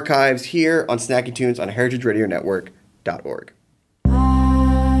from the archives here on Snacky Tunes on heritageradionetwork.org.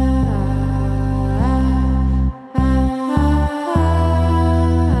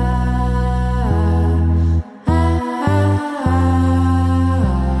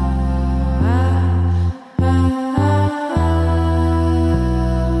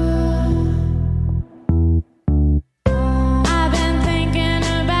 I've been thinking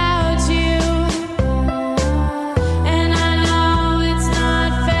about you, and I know it's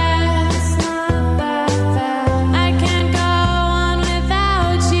not fair. I can't go on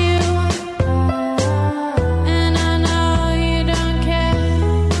without you, and I know you don't care.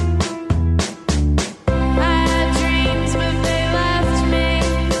 I had dreams, but they left me.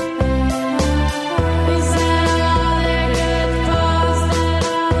 We said all their good falls,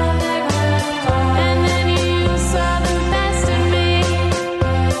 and then you saw the best of me.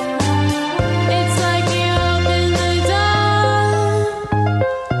 It's like you opened the door,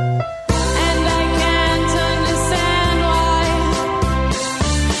 and I can't understand why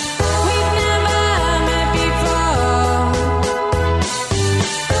we've never met before.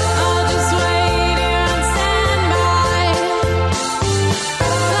 I'll just wait here on standby,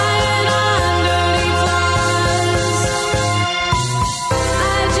 lying on dirty floors.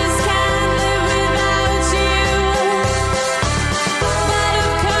 I just can't live without you, but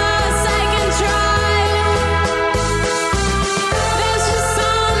of course I can try. There's just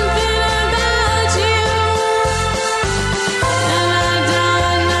something about you, and I don't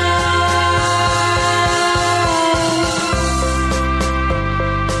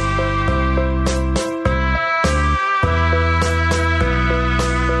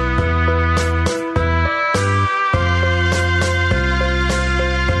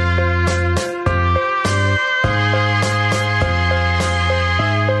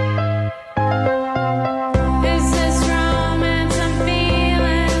Is this romance I'm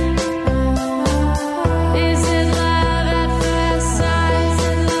feeling? Is it love at first sight?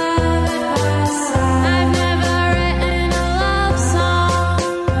 I've never written a love song,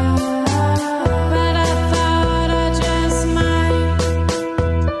 but I thought I just might.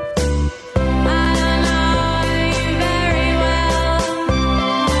 I don't know you very well,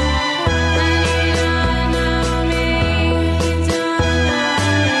 and you don't know me.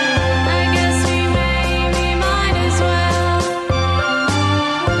 I guess we maybe might as well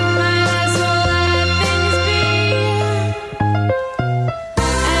let things be.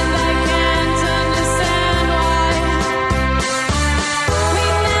 And I can't understand why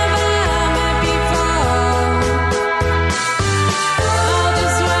we've never met before. I'll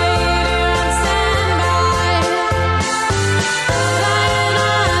just wait here on standby, lying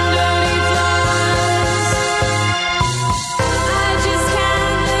on dirty floors. I just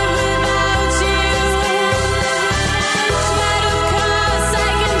can't live without you, but of course I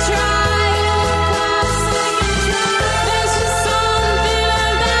can try. There's just something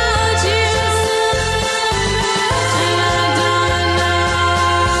about you, and I don't know.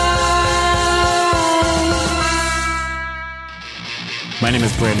 My name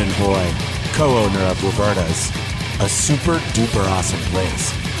is Brandon Hoy, co-owner of Roberta's, a super duper awesome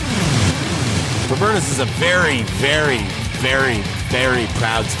place. Roberta's is a very, very, very, very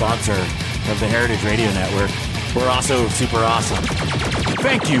proud sponsor of the Heritage Radio Network. We're also super awesome.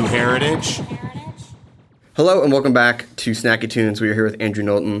 Thank you, Heritage. Hello and welcome back to Snacky Tunes. We are here with Andrew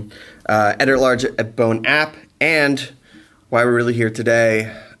Knowlton, editor-at-large at Bone App, and why we're really here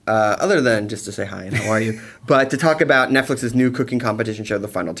today, other than just to say hi and how are you, but to talk about Netflix's new cooking competition show, The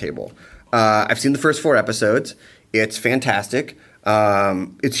Final Table. I've seen the first 4 episodes. It's fantastic.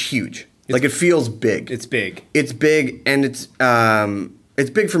 It's huge. Like, it feels big. It's big. It's big, and it's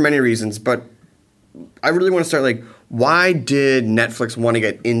big for many reasons, but I really want to start, like, why did Netflix want to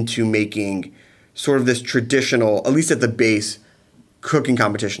get into making sort of this traditional, at least at the base, cooking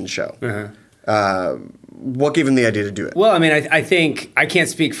competition show. What gave him the idea to do it? Well, I mean, I think I can't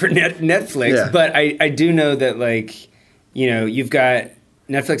speak for Netflix, but I do know that, like, you've got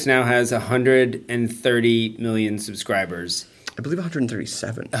Netflix now has 130 million subscribers. I believe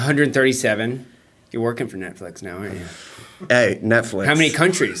 137. 137. You're working for Netflix now, aren't you? Hey, Netflix. How many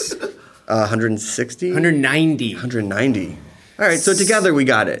countries? 160? 190. 190. All right, so together we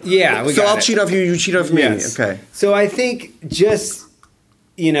got it. Yeah, we so got I'll it. cheat off you, you cheat off me. Yes. Okay. So I think just,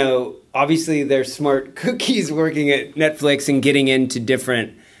 obviously they're smart cookies working at Netflix and getting into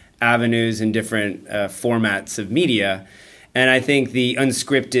different avenues and different formats of media. And I think the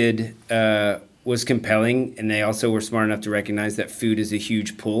unscripted was compelling, and they also were smart enough to recognize that food is a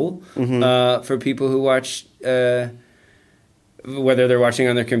huge pull for people who watch, whether they're watching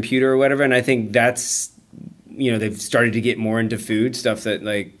on their computer or whatever. And I think that's, they've started to get more into food stuff that,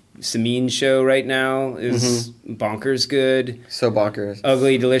 like, Samin's show right now is bonkers good. So bonkers.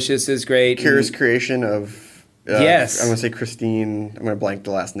 Ugly Delicious is great. Curious creation of... yes. I'm going to say Christine. I'm going to blank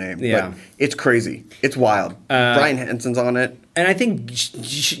the last name. Yeah. But it's crazy. It's wild. Brian Henson's on it. And I think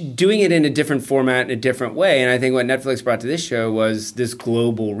doing it in a different format, in a different way, and I think what Netflix brought to this show was this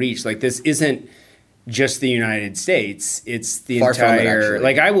global reach. Like, this isn't just the United States. It's the Far from it, entire... actually.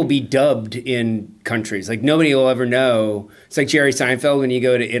 Like, I will be dubbed in countries. Like, nobody will ever know. It's like Jerry Seinfeld. When you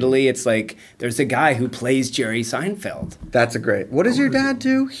go to Italy, it's like, there's a guy who plays Jerry Seinfeld. That's a great... What does your dad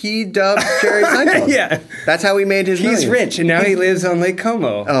do? He dubbed Jerry Seinfeld. Yeah. That's how he made his He's millions. rich, and now he lives on Lake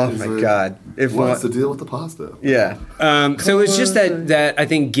Como. Oh, my God. What's the deal with the pasta? Yeah. So it's just that I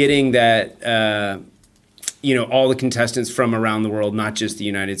think getting that... all the contestants from around the world, not just the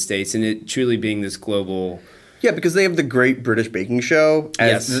United States, and it truly being this global... Yeah, because they have the Great British Baking Show,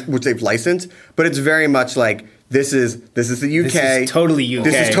 which they've licensed, but it's very much like, this is the UK. This is totally UK.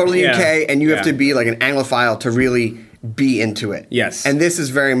 This is totally Yeah. UK, and you have Yeah. to be like an Anglophile to really be into it. Yes. And this is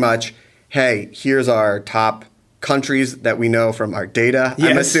very much, hey, here's our top countries that we know from our data,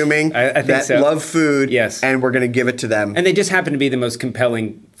 I'm Yes. assuming, I think that so. love food, Yes. and we're going to give it to them. And they just happen to be the most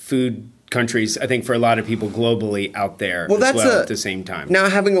compelling food countries, I think, for a lot of people globally out there at the same time. Now,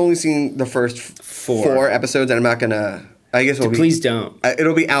 having only seen the first four episodes, and I'm not going to... I guess Please don't.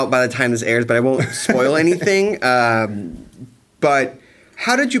 It'll be out by the time this airs, but I won't spoil anything. But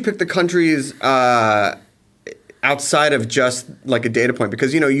how did you pick the countries outside of just like a data point?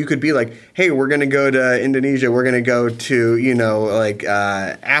 Because, you could be like, hey, we're going to go to Indonesia. We're going to go to,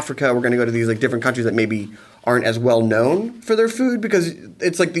 Africa. We're going to go to these like different countries that maybe aren't as well known for their food because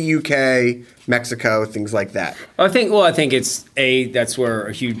it's like the UK, Mexico, things like that. I think that's where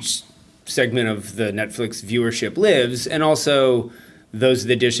a huge segment of the Netflix viewership lives, and also those are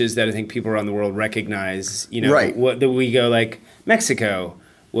the dishes that I think people around the world recognize. Right. That we go like Mexico.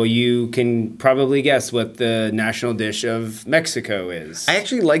 Well, you can probably guess what the national dish of Mexico is. I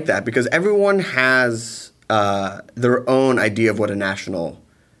actually like that because everyone has their own idea of what a national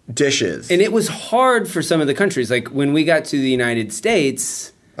dish is. And it was hard for some of the countries. Like when we got to the United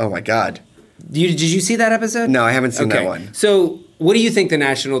States. Oh my God. Did you see that episode? No, I haven't seen that one. So what do you think the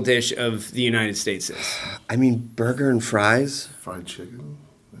national dish of the United States is? I mean, burger and fries. Fried chicken.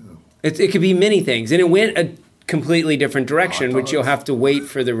 It could be many things. And it went a completely different direction, which you'll have to wait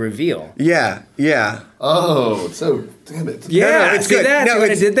for the reveal. Yeah, yeah. Oh, so damn it. Yeah, no, it's see good. that? No, See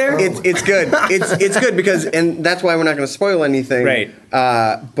what I did there? It's good. It's good because, and that's why we're not going to spoil anything. Right.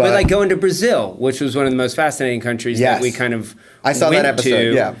 But like going to Brazil, which was one of the most fascinating countries that we kind of I saw went that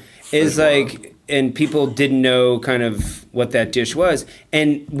episode, to, yeah. is like, and people didn't know kind of what that dish was.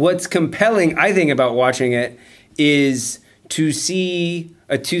 And what's compelling, I think, about watching it is to see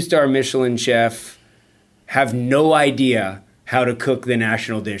a 2-star Michelin chef have no idea how to cook the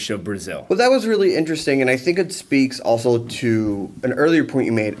national dish of Brazil. Well, that was really interesting, and I think it speaks also to an earlier point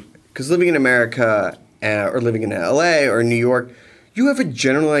you made, because living in America or living in LA or New York, you have a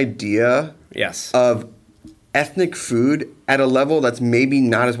general idea of ethnic food at a level that's maybe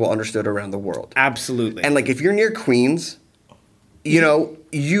not as well understood around the world. Absolutely. And like if you're near Queens,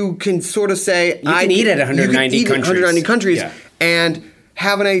 you can sort of say, You can eat at 190 countries. 190 countries Yeah. and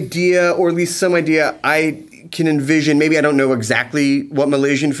have an idea, or at least some idea. I can envision, maybe I don't know exactly what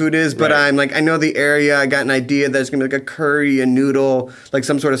Malaysian food is, but Right. I'm like, I know the area. I got an idea that it's going to be like a curry, a noodle, like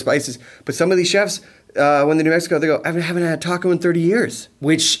some sort of spices. But some of these chefs, when they're in Mexico, they go, I haven't had a taco in 30 years.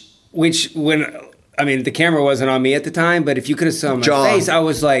 Which I mean, the camera wasn't on me at the time, but if you could have saw my Jaw. face, I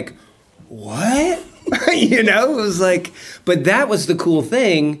was like, what? It was like, but that was the cool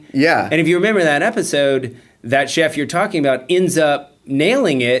thing. Yeah. And if you remember that episode, that chef you're talking about ends up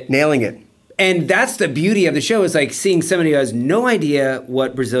nailing it. And that's the beauty of the show, is like seeing somebody who has no idea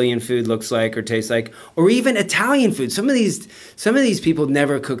what Brazilian food looks like or tastes like, or even Italian food. Some of these people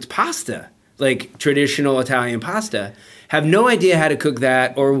never cooked pasta, like traditional Italian pasta, have no idea how to cook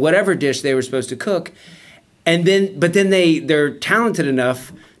that or whatever dish they were supposed to cook. But then they're talented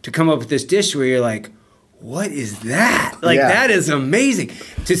enough to come up with this dish where you're like, what is that? Like, that is amazing.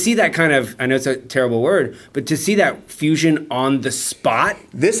 To see that kind of, I know it's a terrible word, but to see that fusion on the spot.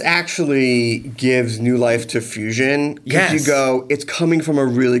 This actually gives new life to fusion. Because you go, it's coming from a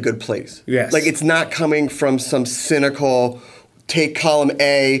really good place. Yes. Like, it's not coming from some cynical, take column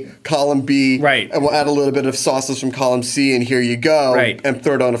A, column B, right, and we'll add a little bit of sauces from column C, and here you go, right, and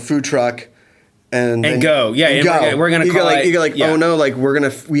throw it on a food truck. And go, yeah. And go. We're gonna call it. You go like, oh no, like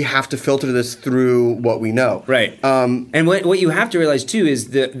we have to filter this through what we know, right? And what you have to realize too is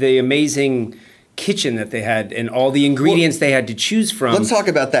the amazing kitchen that they had and all the ingredients they had to choose from. Let's talk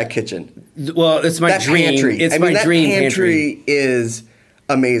about that kitchen. Well, it's my dream. Pantry. It's that dream pantry is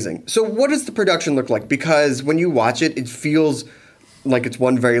amazing. So, what does the production look like? Because when you watch it, it feels like it's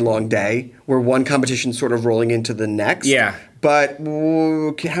one very long day where one competition's sort of rolling into the next. Yeah. But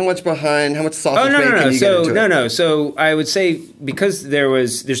how much sausage no. can you get into it? No. So I would say because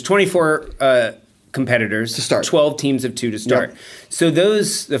there's 24 competitors to start, 12 teams of 2 to start. Yep. So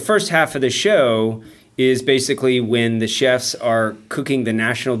the first half of the show is basically when the chefs are cooking the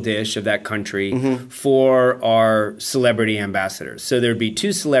national dish of that country for our celebrity ambassadors. So there'd be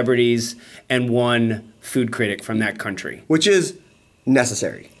 2 celebrities and 1 food critic from that country, which is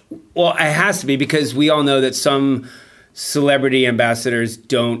necessary. Well, it has to be, because we all know that some celebrity ambassadors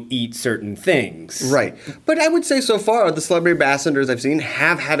don't eat certain things. Right. But I would say so far, the celebrity ambassadors I've seen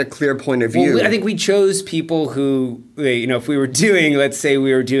have had a clear point of view. Well, I think we chose people who, if we were doing, let's say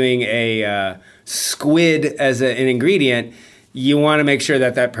we were doing a squid as an ingredient, you want to make sure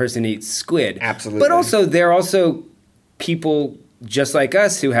that person eats squid. Absolutely. But also, they're also people just like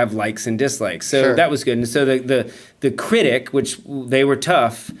us who have likes and dislikes. So that was good. And so the critic, which they were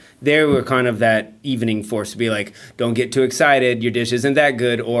tough, they were kind of that evening force to be like, don't get too excited, your dish isn't that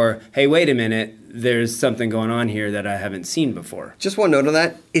good, or hey, wait a minute, there's something going on here that I haven't seen before. Just one note on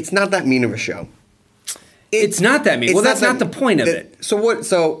that, it's not that mean of a show. It's not that mean. Well, that's not the point of it. So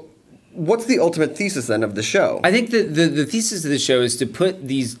what's the ultimate thesis then of the show? I think the thesis of the show is to put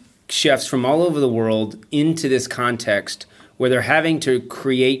these chefs from all over the world into this context where they're having to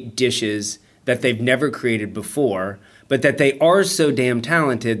create dishes that they've never created before, but that they are so damn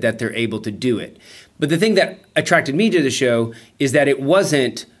talented that they're able to do it. But the thing that attracted me to the show is that it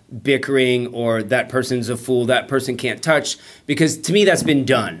wasn't bickering or that person's a fool, that person can't touch, because to me that's been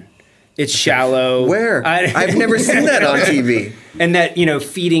done. It's shallow. Where? I've never seen that on TV. And that,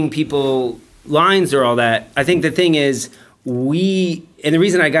 feeding people lines or all that. I think the thing is and the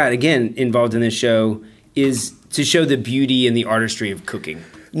reason I got, again, involved in this show is to show the beauty and the artistry of cooking.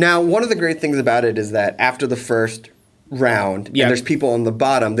 Now, one of the great things about it is that after the first round, and there's people on the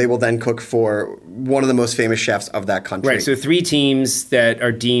bottom, they will then cook for one of the most famous chefs of that country. Right, so 3 teams that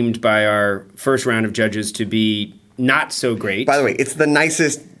are deemed by our first round of judges to be not so great. By the way, it's the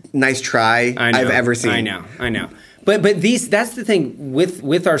nicest nice try I've ever seen. I know. But that's the thing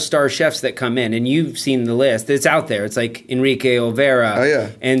with our star chefs that come in, and you've seen the list. It's out there. It's like Enrique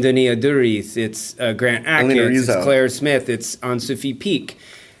Olvera, Antonia Duriz, it's Grant Atkins, it's Claire Smith, it's Anne-Sophie Pique.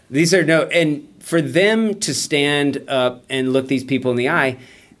 These are and for them to stand up and look these people in the eye,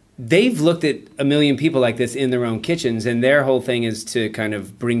 they've looked at a million people like this in their own kitchens, and their whole thing is to kind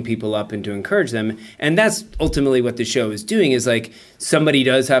of bring people up and to encourage them. And that's ultimately what the show is doing, is like somebody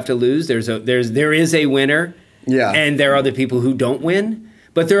does have to lose. There is a winner. Yeah. And there are other people who don't win,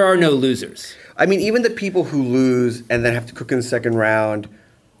 but there are no losers. I mean, even the people who lose and then have to cook in the second round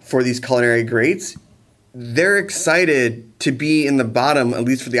for these culinary greats, they're excited to be in the bottom, at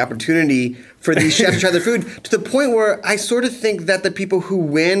least for the opportunity for these chefs to try their food, to the point where I sort of think that the people who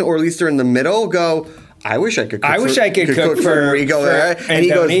win, or at least are in the middle, go, I wish I could cook for Enrico. And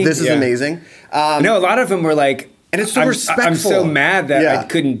he goes, this is amazing. No, a lot of them were like, and it's so respectful. I'm so mad that I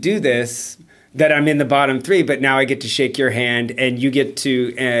couldn't do this, that I'm in the bottom 3, but now I get to shake your hand, and you get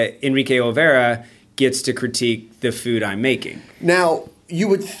to, Enrique Olvera gets to critique the food I'm making. Now, you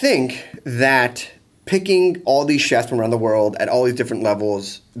would think that picking all these chefs from around the world at all these different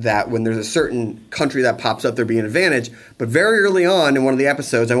levels, that when there's a certain country that pops up, there'd be an advantage. But very early on in one of the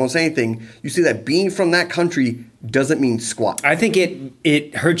episodes, I won't say anything, you see that being from that country doesn't mean squat. I think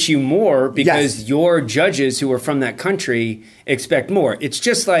it hurts you more because your judges who are from that country expect more. It's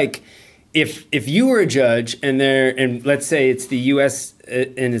just like, if you were a judge and let's say it's the U.S.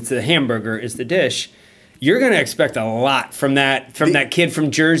 And it's the hamburger is the dish, you're going to expect a lot from that kid from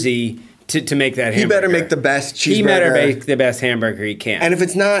Jersey to make that. He better hamburger. make the best cheeseburger. He better make the best hamburger he can. And if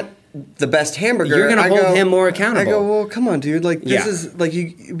it's not the best hamburger, you're going to I hold go- him more accountable. I go, well, come on, dude. Like this Yeah. is like you.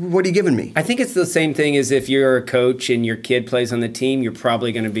 What are you giving me? I think it's the same thing as if you're a coach and your kid plays on the team. You're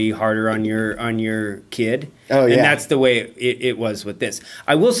probably going to be harder on your kid. Oh, yeah. And that's the way it was with this.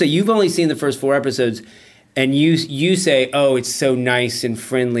 I will say you've only seen the first 4 episodes, and you say, oh, it's so nice and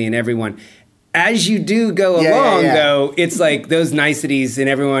friendly and everyone. As you do go along, though, it's like those niceties and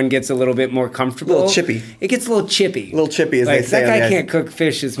everyone gets a little bit more comfortable. A little chippy. It gets a little chippy. A little chippy, as like, they say. that on guy the can't cook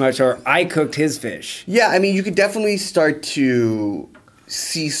fish as much, or I cooked his fish. Yeah, I mean, you could definitely start to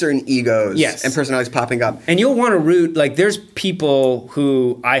see certain egos Yes. and personalities popping up. And you'll want to root, like, there's people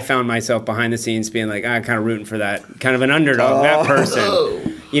who I found myself behind the scenes being like, I'm kind of rooting for that, kind of an underdog, that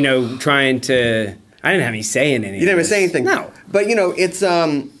person, you know, trying to, I didn't have any say in anything. You didn't even say anything. No. But, you know, it's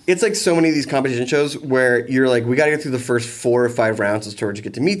like so many of these competition shows where you're like, we got to get through the first 4 or 5 rounds of story to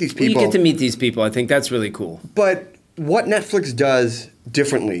get to meet these people. You get to meet these people. I think that's really cool. But what Netflix does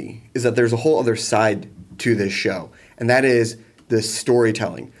differently is that there's a whole other side to this show, and that is the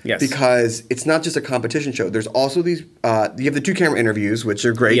storytelling. Yes. Because it's not just a competition show. There's also these, you have the 2-camera interviews, which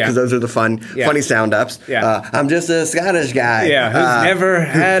are great because those are the funny sound ups. Yeah. I'm just a Scottish guy. Yeah, who's never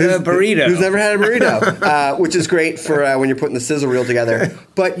had a burrito. Who's never had a burrito, which is great for when you're putting the sizzle reel together.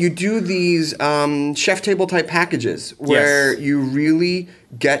 But you do these chef table type packages where you really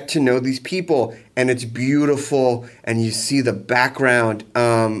get to know these people, and it's beautiful, and you see the background.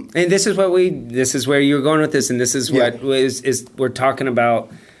 And this is where you're going with this, and this is what is we're talking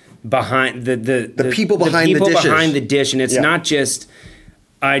about behind the people behind the people dishes. behind the dish, and it's Yeah. not just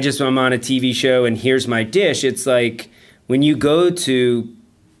I'm on a TV show and here's my dish. It's like when you go to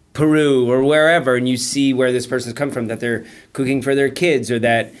Peru or wherever and you see where this person's come from, that they're cooking for their kids or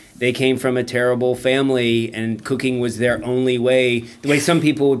that they came from a terrible family and cooking was their only way. The way some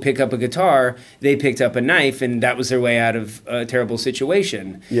people would pick up a guitar, they picked up a knife and that was their way out of a terrible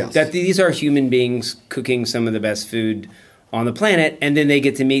situation. Yes. That these are human beings cooking some of the best food on the planet, and then they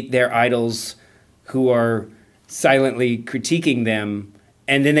get to meet their idols who are silently critiquing them,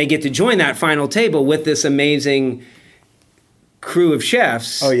 and then they get to join that final table with this amazing crew of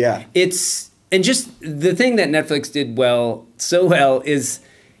chefs. Oh, yeah. And just the thing that Netflix did so well is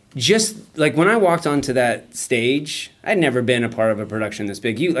just like when I walked onto that stage, I'd never been a part of a production this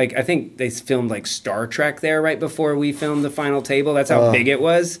big. I think they filmed like Star Trek there right before we filmed the final table. That's how big it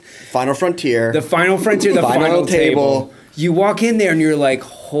was. Final Frontier. The final frontier, the Final final Table. table. You walk in there and you're like,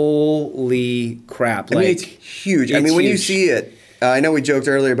 holy crap. I mean, it's huge. I it's mean, when you huge. see it, I know we joked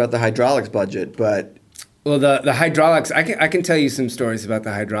earlier about the hydraulics budget, but Well, the hydraulics. I can tell you some stories about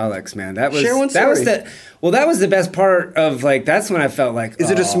the hydraulics, man. That was Share one that was story. that was the best part of like. That's when I felt like. Is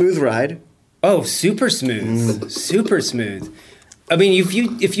it a smooth ride? Oh, super smooth, super smooth. I mean,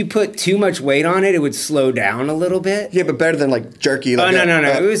 if you put too much weight on it, it would slow down a little bit. Yeah, but better than like jerky. Like No.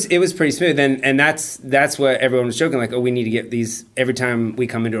 It was pretty smooth, and that's what everyone was joking. Like, oh, we need to get these every time we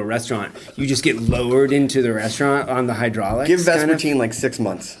come into a restaurant. You just get lowered into the restaurant on the hydraulics. Give kind of. Vespertine like 6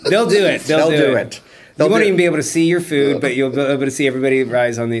 months. They'll do it. They'll do it. They'll You won't do even it. be able to see your food, but you'll be able to see everybody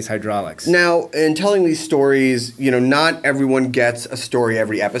rise on these hydraulics. Now, in telling these stories, not everyone gets a story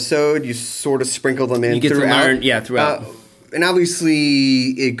every episode. You sort of sprinkle them in You get to throughout. learn, throughout. And obviously,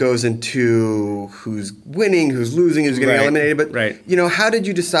 it goes into who's winning, who's losing, who's getting Right, eliminated. But right. How did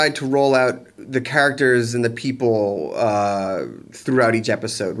you decide to roll out the characters and the people throughout each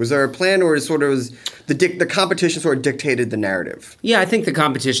episode? Was there a plan, or was the competition sort of dictated the narrative? Yeah, I think the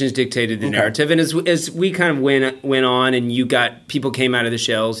competitions dictated the narrative, and as we kind of went on, and people came out of the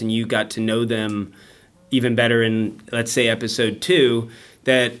shells, and you got to know them even better in, let's say, episode 2,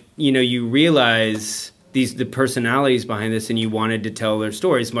 that you realize the personalities behind this, and you wanted to tell their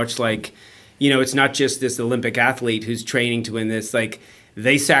stories, much like, it's not just this Olympic athlete who's training to win this. Like,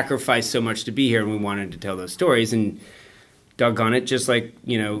 they sacrificed so much to be here, and we wanted to tell those stories. And doggone it, just like,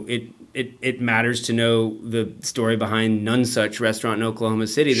 it matters to know the story behind None Such restaurant in Oklahoma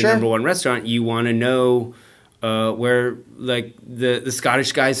City, the Sure. #1 restaurant. You want to know where, like, the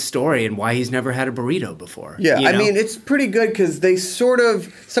Scottish guy's story and why he's never had a burrito before. Yeah, you I know? mean, it's pretty good because they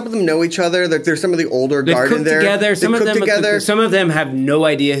some of them know each other. Like, there's some of the older They've guard in cooked there. together. Some They of cook them together. Some of them have no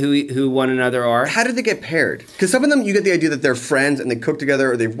idea who one another are. How did they get paired? Because some of them, you get the idea that they're friends and they cook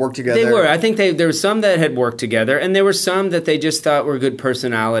together or they've worked together. They were. I think there were some that had worked together, and there were some that they just thought were good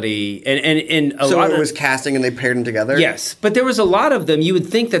personality. And a So lot it of, was casting and they paired them together? Yes, but there was a lot of them. You would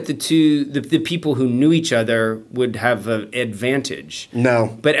think that the people who knew each other would have an advantage.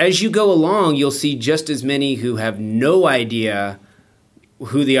 No. But as you go along, you'll see just as many who have no idea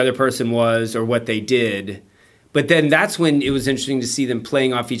who the other person was or what they did, But then that's when it was interesting to see them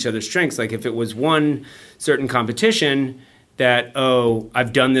playing off each other's strengths. Like if it was one certain competition that, oh,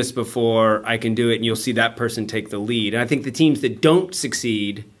 I've done this before, I can do it, and you'll see that person take the lead. And I think the teams that don't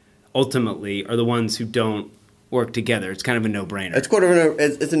succeed ultimately are the ones who don't work together. It's kind of a no-brainer.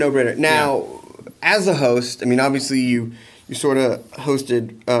 It's a no-brainer. Now, as a host, I mean, obviously you sort of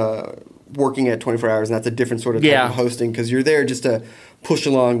hosted working at 24 Hours, and that's a different sort of type of hosting because you're there just to push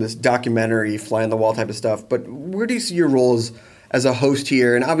along this documentary, fly on the wall type of stuff. But where do you see your roles as a host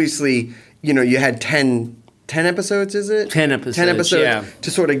here? And obviously, you know, you had 10 episodes, is it? 10 episodes, 10 episodes yeah.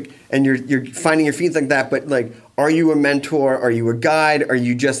 to sort of, and you're finding your feet like that, but like, are you a mentor? Are you a guide? Are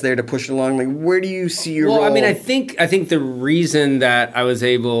you just there to push it along? Like, where do you see your role? Well, I mean, I think the reason that I was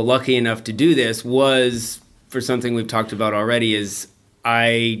lucky enough to do this was for something we've talked about already is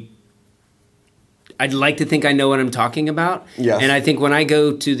I'd like to think I know what I'm talking about. Yes. And I think when I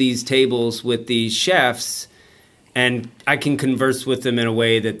go to these tables with these chefs and I can converse with them in a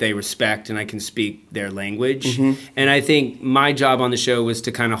way that they respect and I can speak their language. Mm-hmm. And I think my job on the show was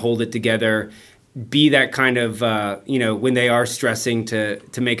to kind of hold it together, be that kind of, when they are stressing to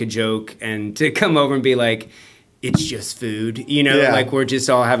make a joke and to come over and be like, it's just food, like we're just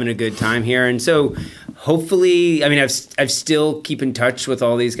all having a good time here. And so hopefully, I mean, I've still keep in touch with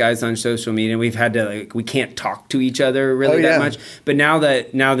all these guys on social media. And we've had to we can't talk to each other really that much. But now that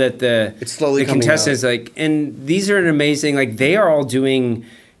it's slowly the contestants and these are an amazing, they are all doing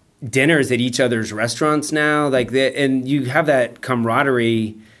dinners at each other's restaurants now. And you have that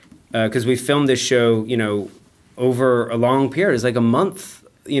camaraderie because we filmed this show, over a long period. It's like a month,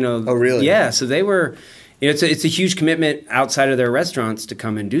 Oh, really? Yeah. So they were. It's a huge commitment outside of their restaurants to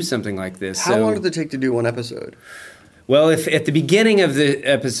come and do something like this. How long did it take to do one episode? Well, if at the beginning of the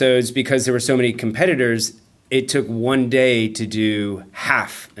episodes, because there were so many competitors, it took one day to do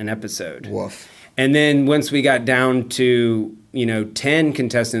half an episode. Woof. And then once we got down to 10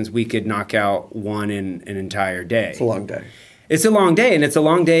 contestants, we could knock out one in an entire day. It's a long day. It's a long day, and it's a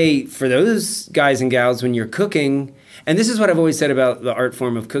long day for those guys and gals when you're cooking. And this is what I've always said about the art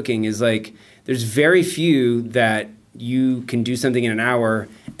form of cooking is there's very few that you can do something in an hour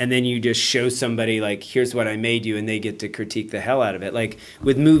and then you just show somebody here's what I made you and they get to critique the hell out of it. Like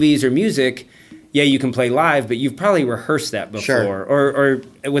with movies or music, you can play live, but you've probably rehearsed that before. Sure. Or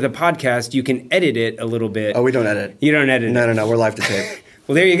with a podcast, you can edit it a little bit. Oh, we don't edit. You don't edit it. No, we're live to tape.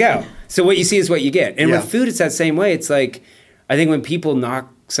 Well, there you go. So what you see is what you get. And with food, it's that same way. It's I think when people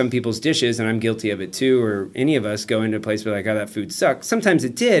knock some people's dishes, and I'm guilty of it too, or any of us go into a place where oh, that food sucked. Sometimes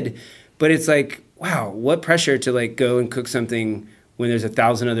it did, but it's wow, what pressure to go and cook something when there's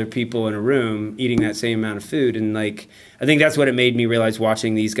 1,000 other people in a room eating that same amount of food. And I think that's what it made me realize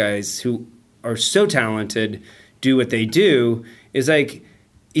watching these guys who are so talented do what they do is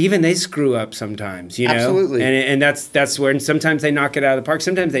even they screw up sometimes, Absolutely. And that's where, and sometimes they knock it out of the park.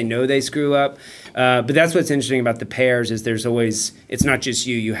 Sometimes they know they screw up. But that's what's interesting about the pairs is there's always, it's not just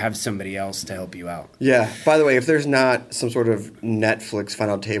you have somebody else to help you out. Yeah. By the way, if there's not some sort of Netflix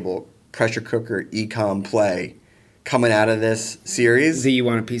Final Table pressure cooker e-com play coming out of this series, do you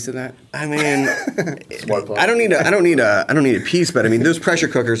want a piece of that? I mean, I don't need a piece, but I mean, those pressure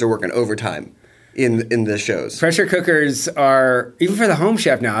cookers are working overtime in the shows. Pressure cookers are, even for the home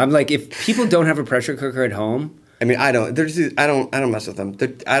chef now, I'm if people don't have a pressure cooker at home, I mean, I don't mess with them.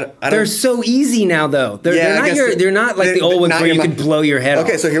 They're so easy now, though. They're not like the old ones where you could blow your head off.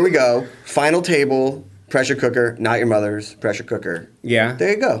 Okay, so here we go. Final Table pressure cooker, not your mother's pressure cooker. Yeah. There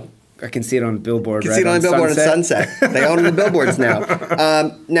you go. I can see it on a billboard. You can see it on a billboard in Sunset. They own the billboards now.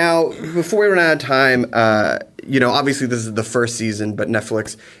 Now, before we run out of time, obviously this is the first season, but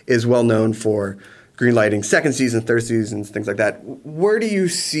Netflix is well known for greenlighting second season, third seasons, things like that. Where do you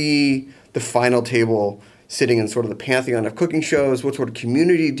see the Final Table sitting in sort of the pantheon of cooking shows? What sort of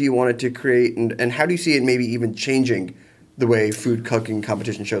community do you want it to create? And how do you see it maybe even changing the way food cooking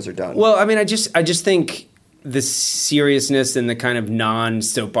competition shows are done? Well, I mean, I just think the seriousness and the kind of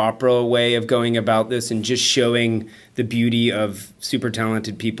non-soap opera way of going about this and just showing the beauty of super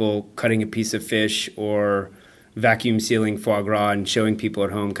talented people cutting a piece of fish or vacuum sealing foie gras and showing people at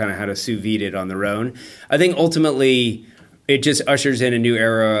home kind of how to sous vide it on their own. I think ultimately it just ushers in a new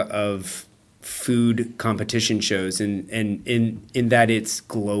era of food competition shows and in that it's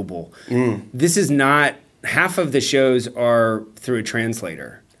global. This is not, half of the shows are through a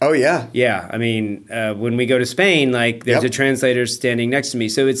translator. Oh, yeah. Yeah. I mean, when we go to Spain, there's a translator standing next to me.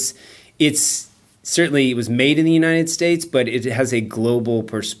 So it's certainly, it was made in the United States, but it has a global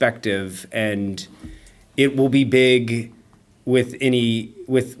perspective, and it will be big with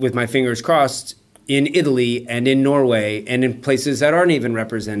my fingers crossed in Italy and in Norway and in places that aren't even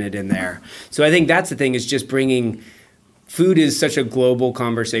represented in there. So I think that's the thing, is just bringing food is such a global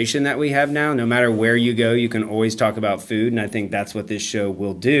conversation that we have now. No matter where you go, you can always talk about food. And I think that's what this show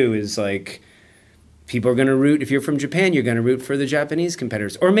will do, is like, people are going to root, if you're from Japan, you're going to root for the Japanese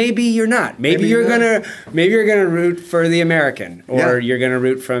competitors. Or maybe you're not. Maybe you're going to root for the American, or you're going to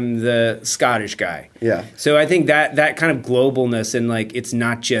root from the Scottish guy. Yeah. So I think that kind of globalness, and like, it's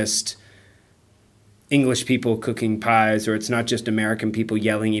not just English people cooking pies, or it's not just American people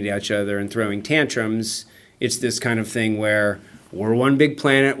yelling at each other and throwing tantrums. It's this kind of thing where we're one big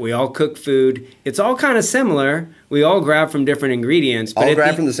planet. We all cook food. It's all kind of similar. We all grab from different ingredients. All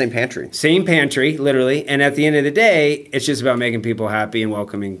grab from the same pantry. Same pantry, literally. And at the end of the day, it's just about making people happy and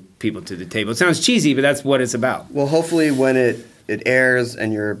welcoming people to the table. It sounds cheesy, but that's what it's about. Well, hopefully when it airs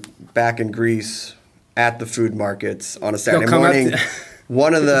and you're back in Greece at the food markets on a Saturday morning,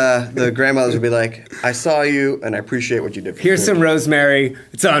 one of the grandmothers would be like, I saw you and I appreciate what you did for Here's food. some rosemary.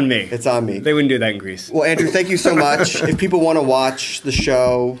 It's on me. It's on me. They wouldn't do that in Greece. Well, Andrew, thank you so much. If people want to watch the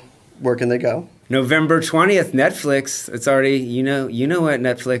show, where can they go? November 20th, Netflix. It's already, you know what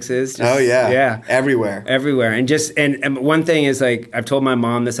Netflix is. Oh, yeah. Yeah. Everywhere. And one thing is, like, I've told my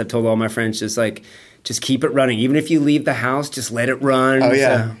mom this, I've told all my friends, just keep it running. Even if you leave the house, just let it run. Oh,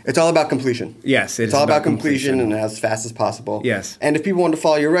 yeah. So, it's all about completion. Yes. It's all about completion and as fast as possible. Yes. And if people want to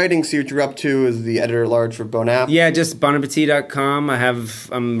follow your writing, see what you're up to as the editor-at-large for Bon App. Yeah, just bonappetit.com.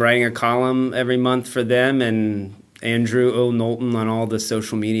 I'm writing a column every month for them, and Andrew O. Knowlton on all the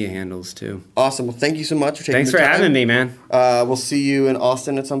social media handles, too. Awesome. Well, thank you so much for taking Thanks the for time. having me, man. We'll see you in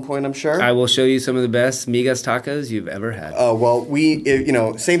Austin at some point, I'm sure. I will show you some of the best migas tacos you've ever had. Oh, well,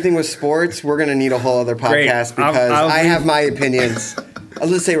 same thing with sports. We're going to need a whole other podcast because I have my opinions.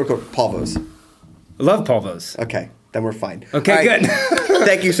 Let's say we're called Polvos. I love Polvos. Okay, then we're fine. Okay, right. Good.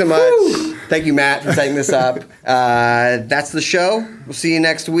 Thank you so much. Thank you, Matt, for setting this up. That's the show. We'll see you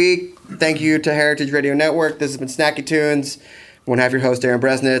next week. Thank you to Heritage Radio Network. This has been Snacky Tunes. We'll have your host, Aaron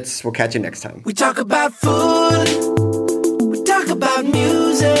Bresnitz. We'll catch you next time. We talk about food. We talk about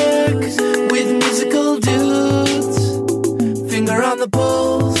music with musical dudes. Finger on the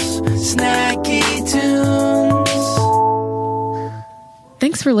pulse. Snacky Tunes.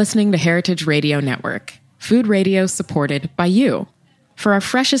 Thanks for listening to Heritage Radio Network, food radio supported by you. For our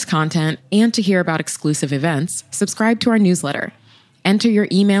freshest content and to hear about exclusive events, subscribe to our newsletter. Enter your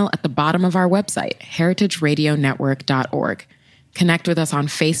email at the bottom of our website, heritageradionetwork.org. Connect with us on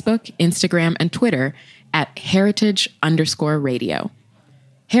Facebook, Instagram, and Twitter at heritage_radio.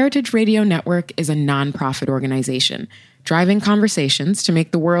 Heritage Radio Network is a nonprofit organization driving conversations to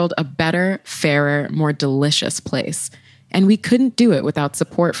make the world a better, fairer, more delicious place. And we couldn't do it without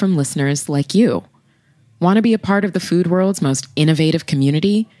support from listeners like you. Want to be a part of the food world's most innovative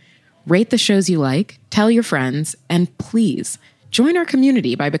community? Rate the shows you like, tell your friends, and please join our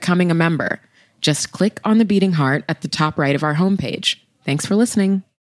community by becoming a member. Just click on the beating heart at the top right of our homepage. Thanks for listening.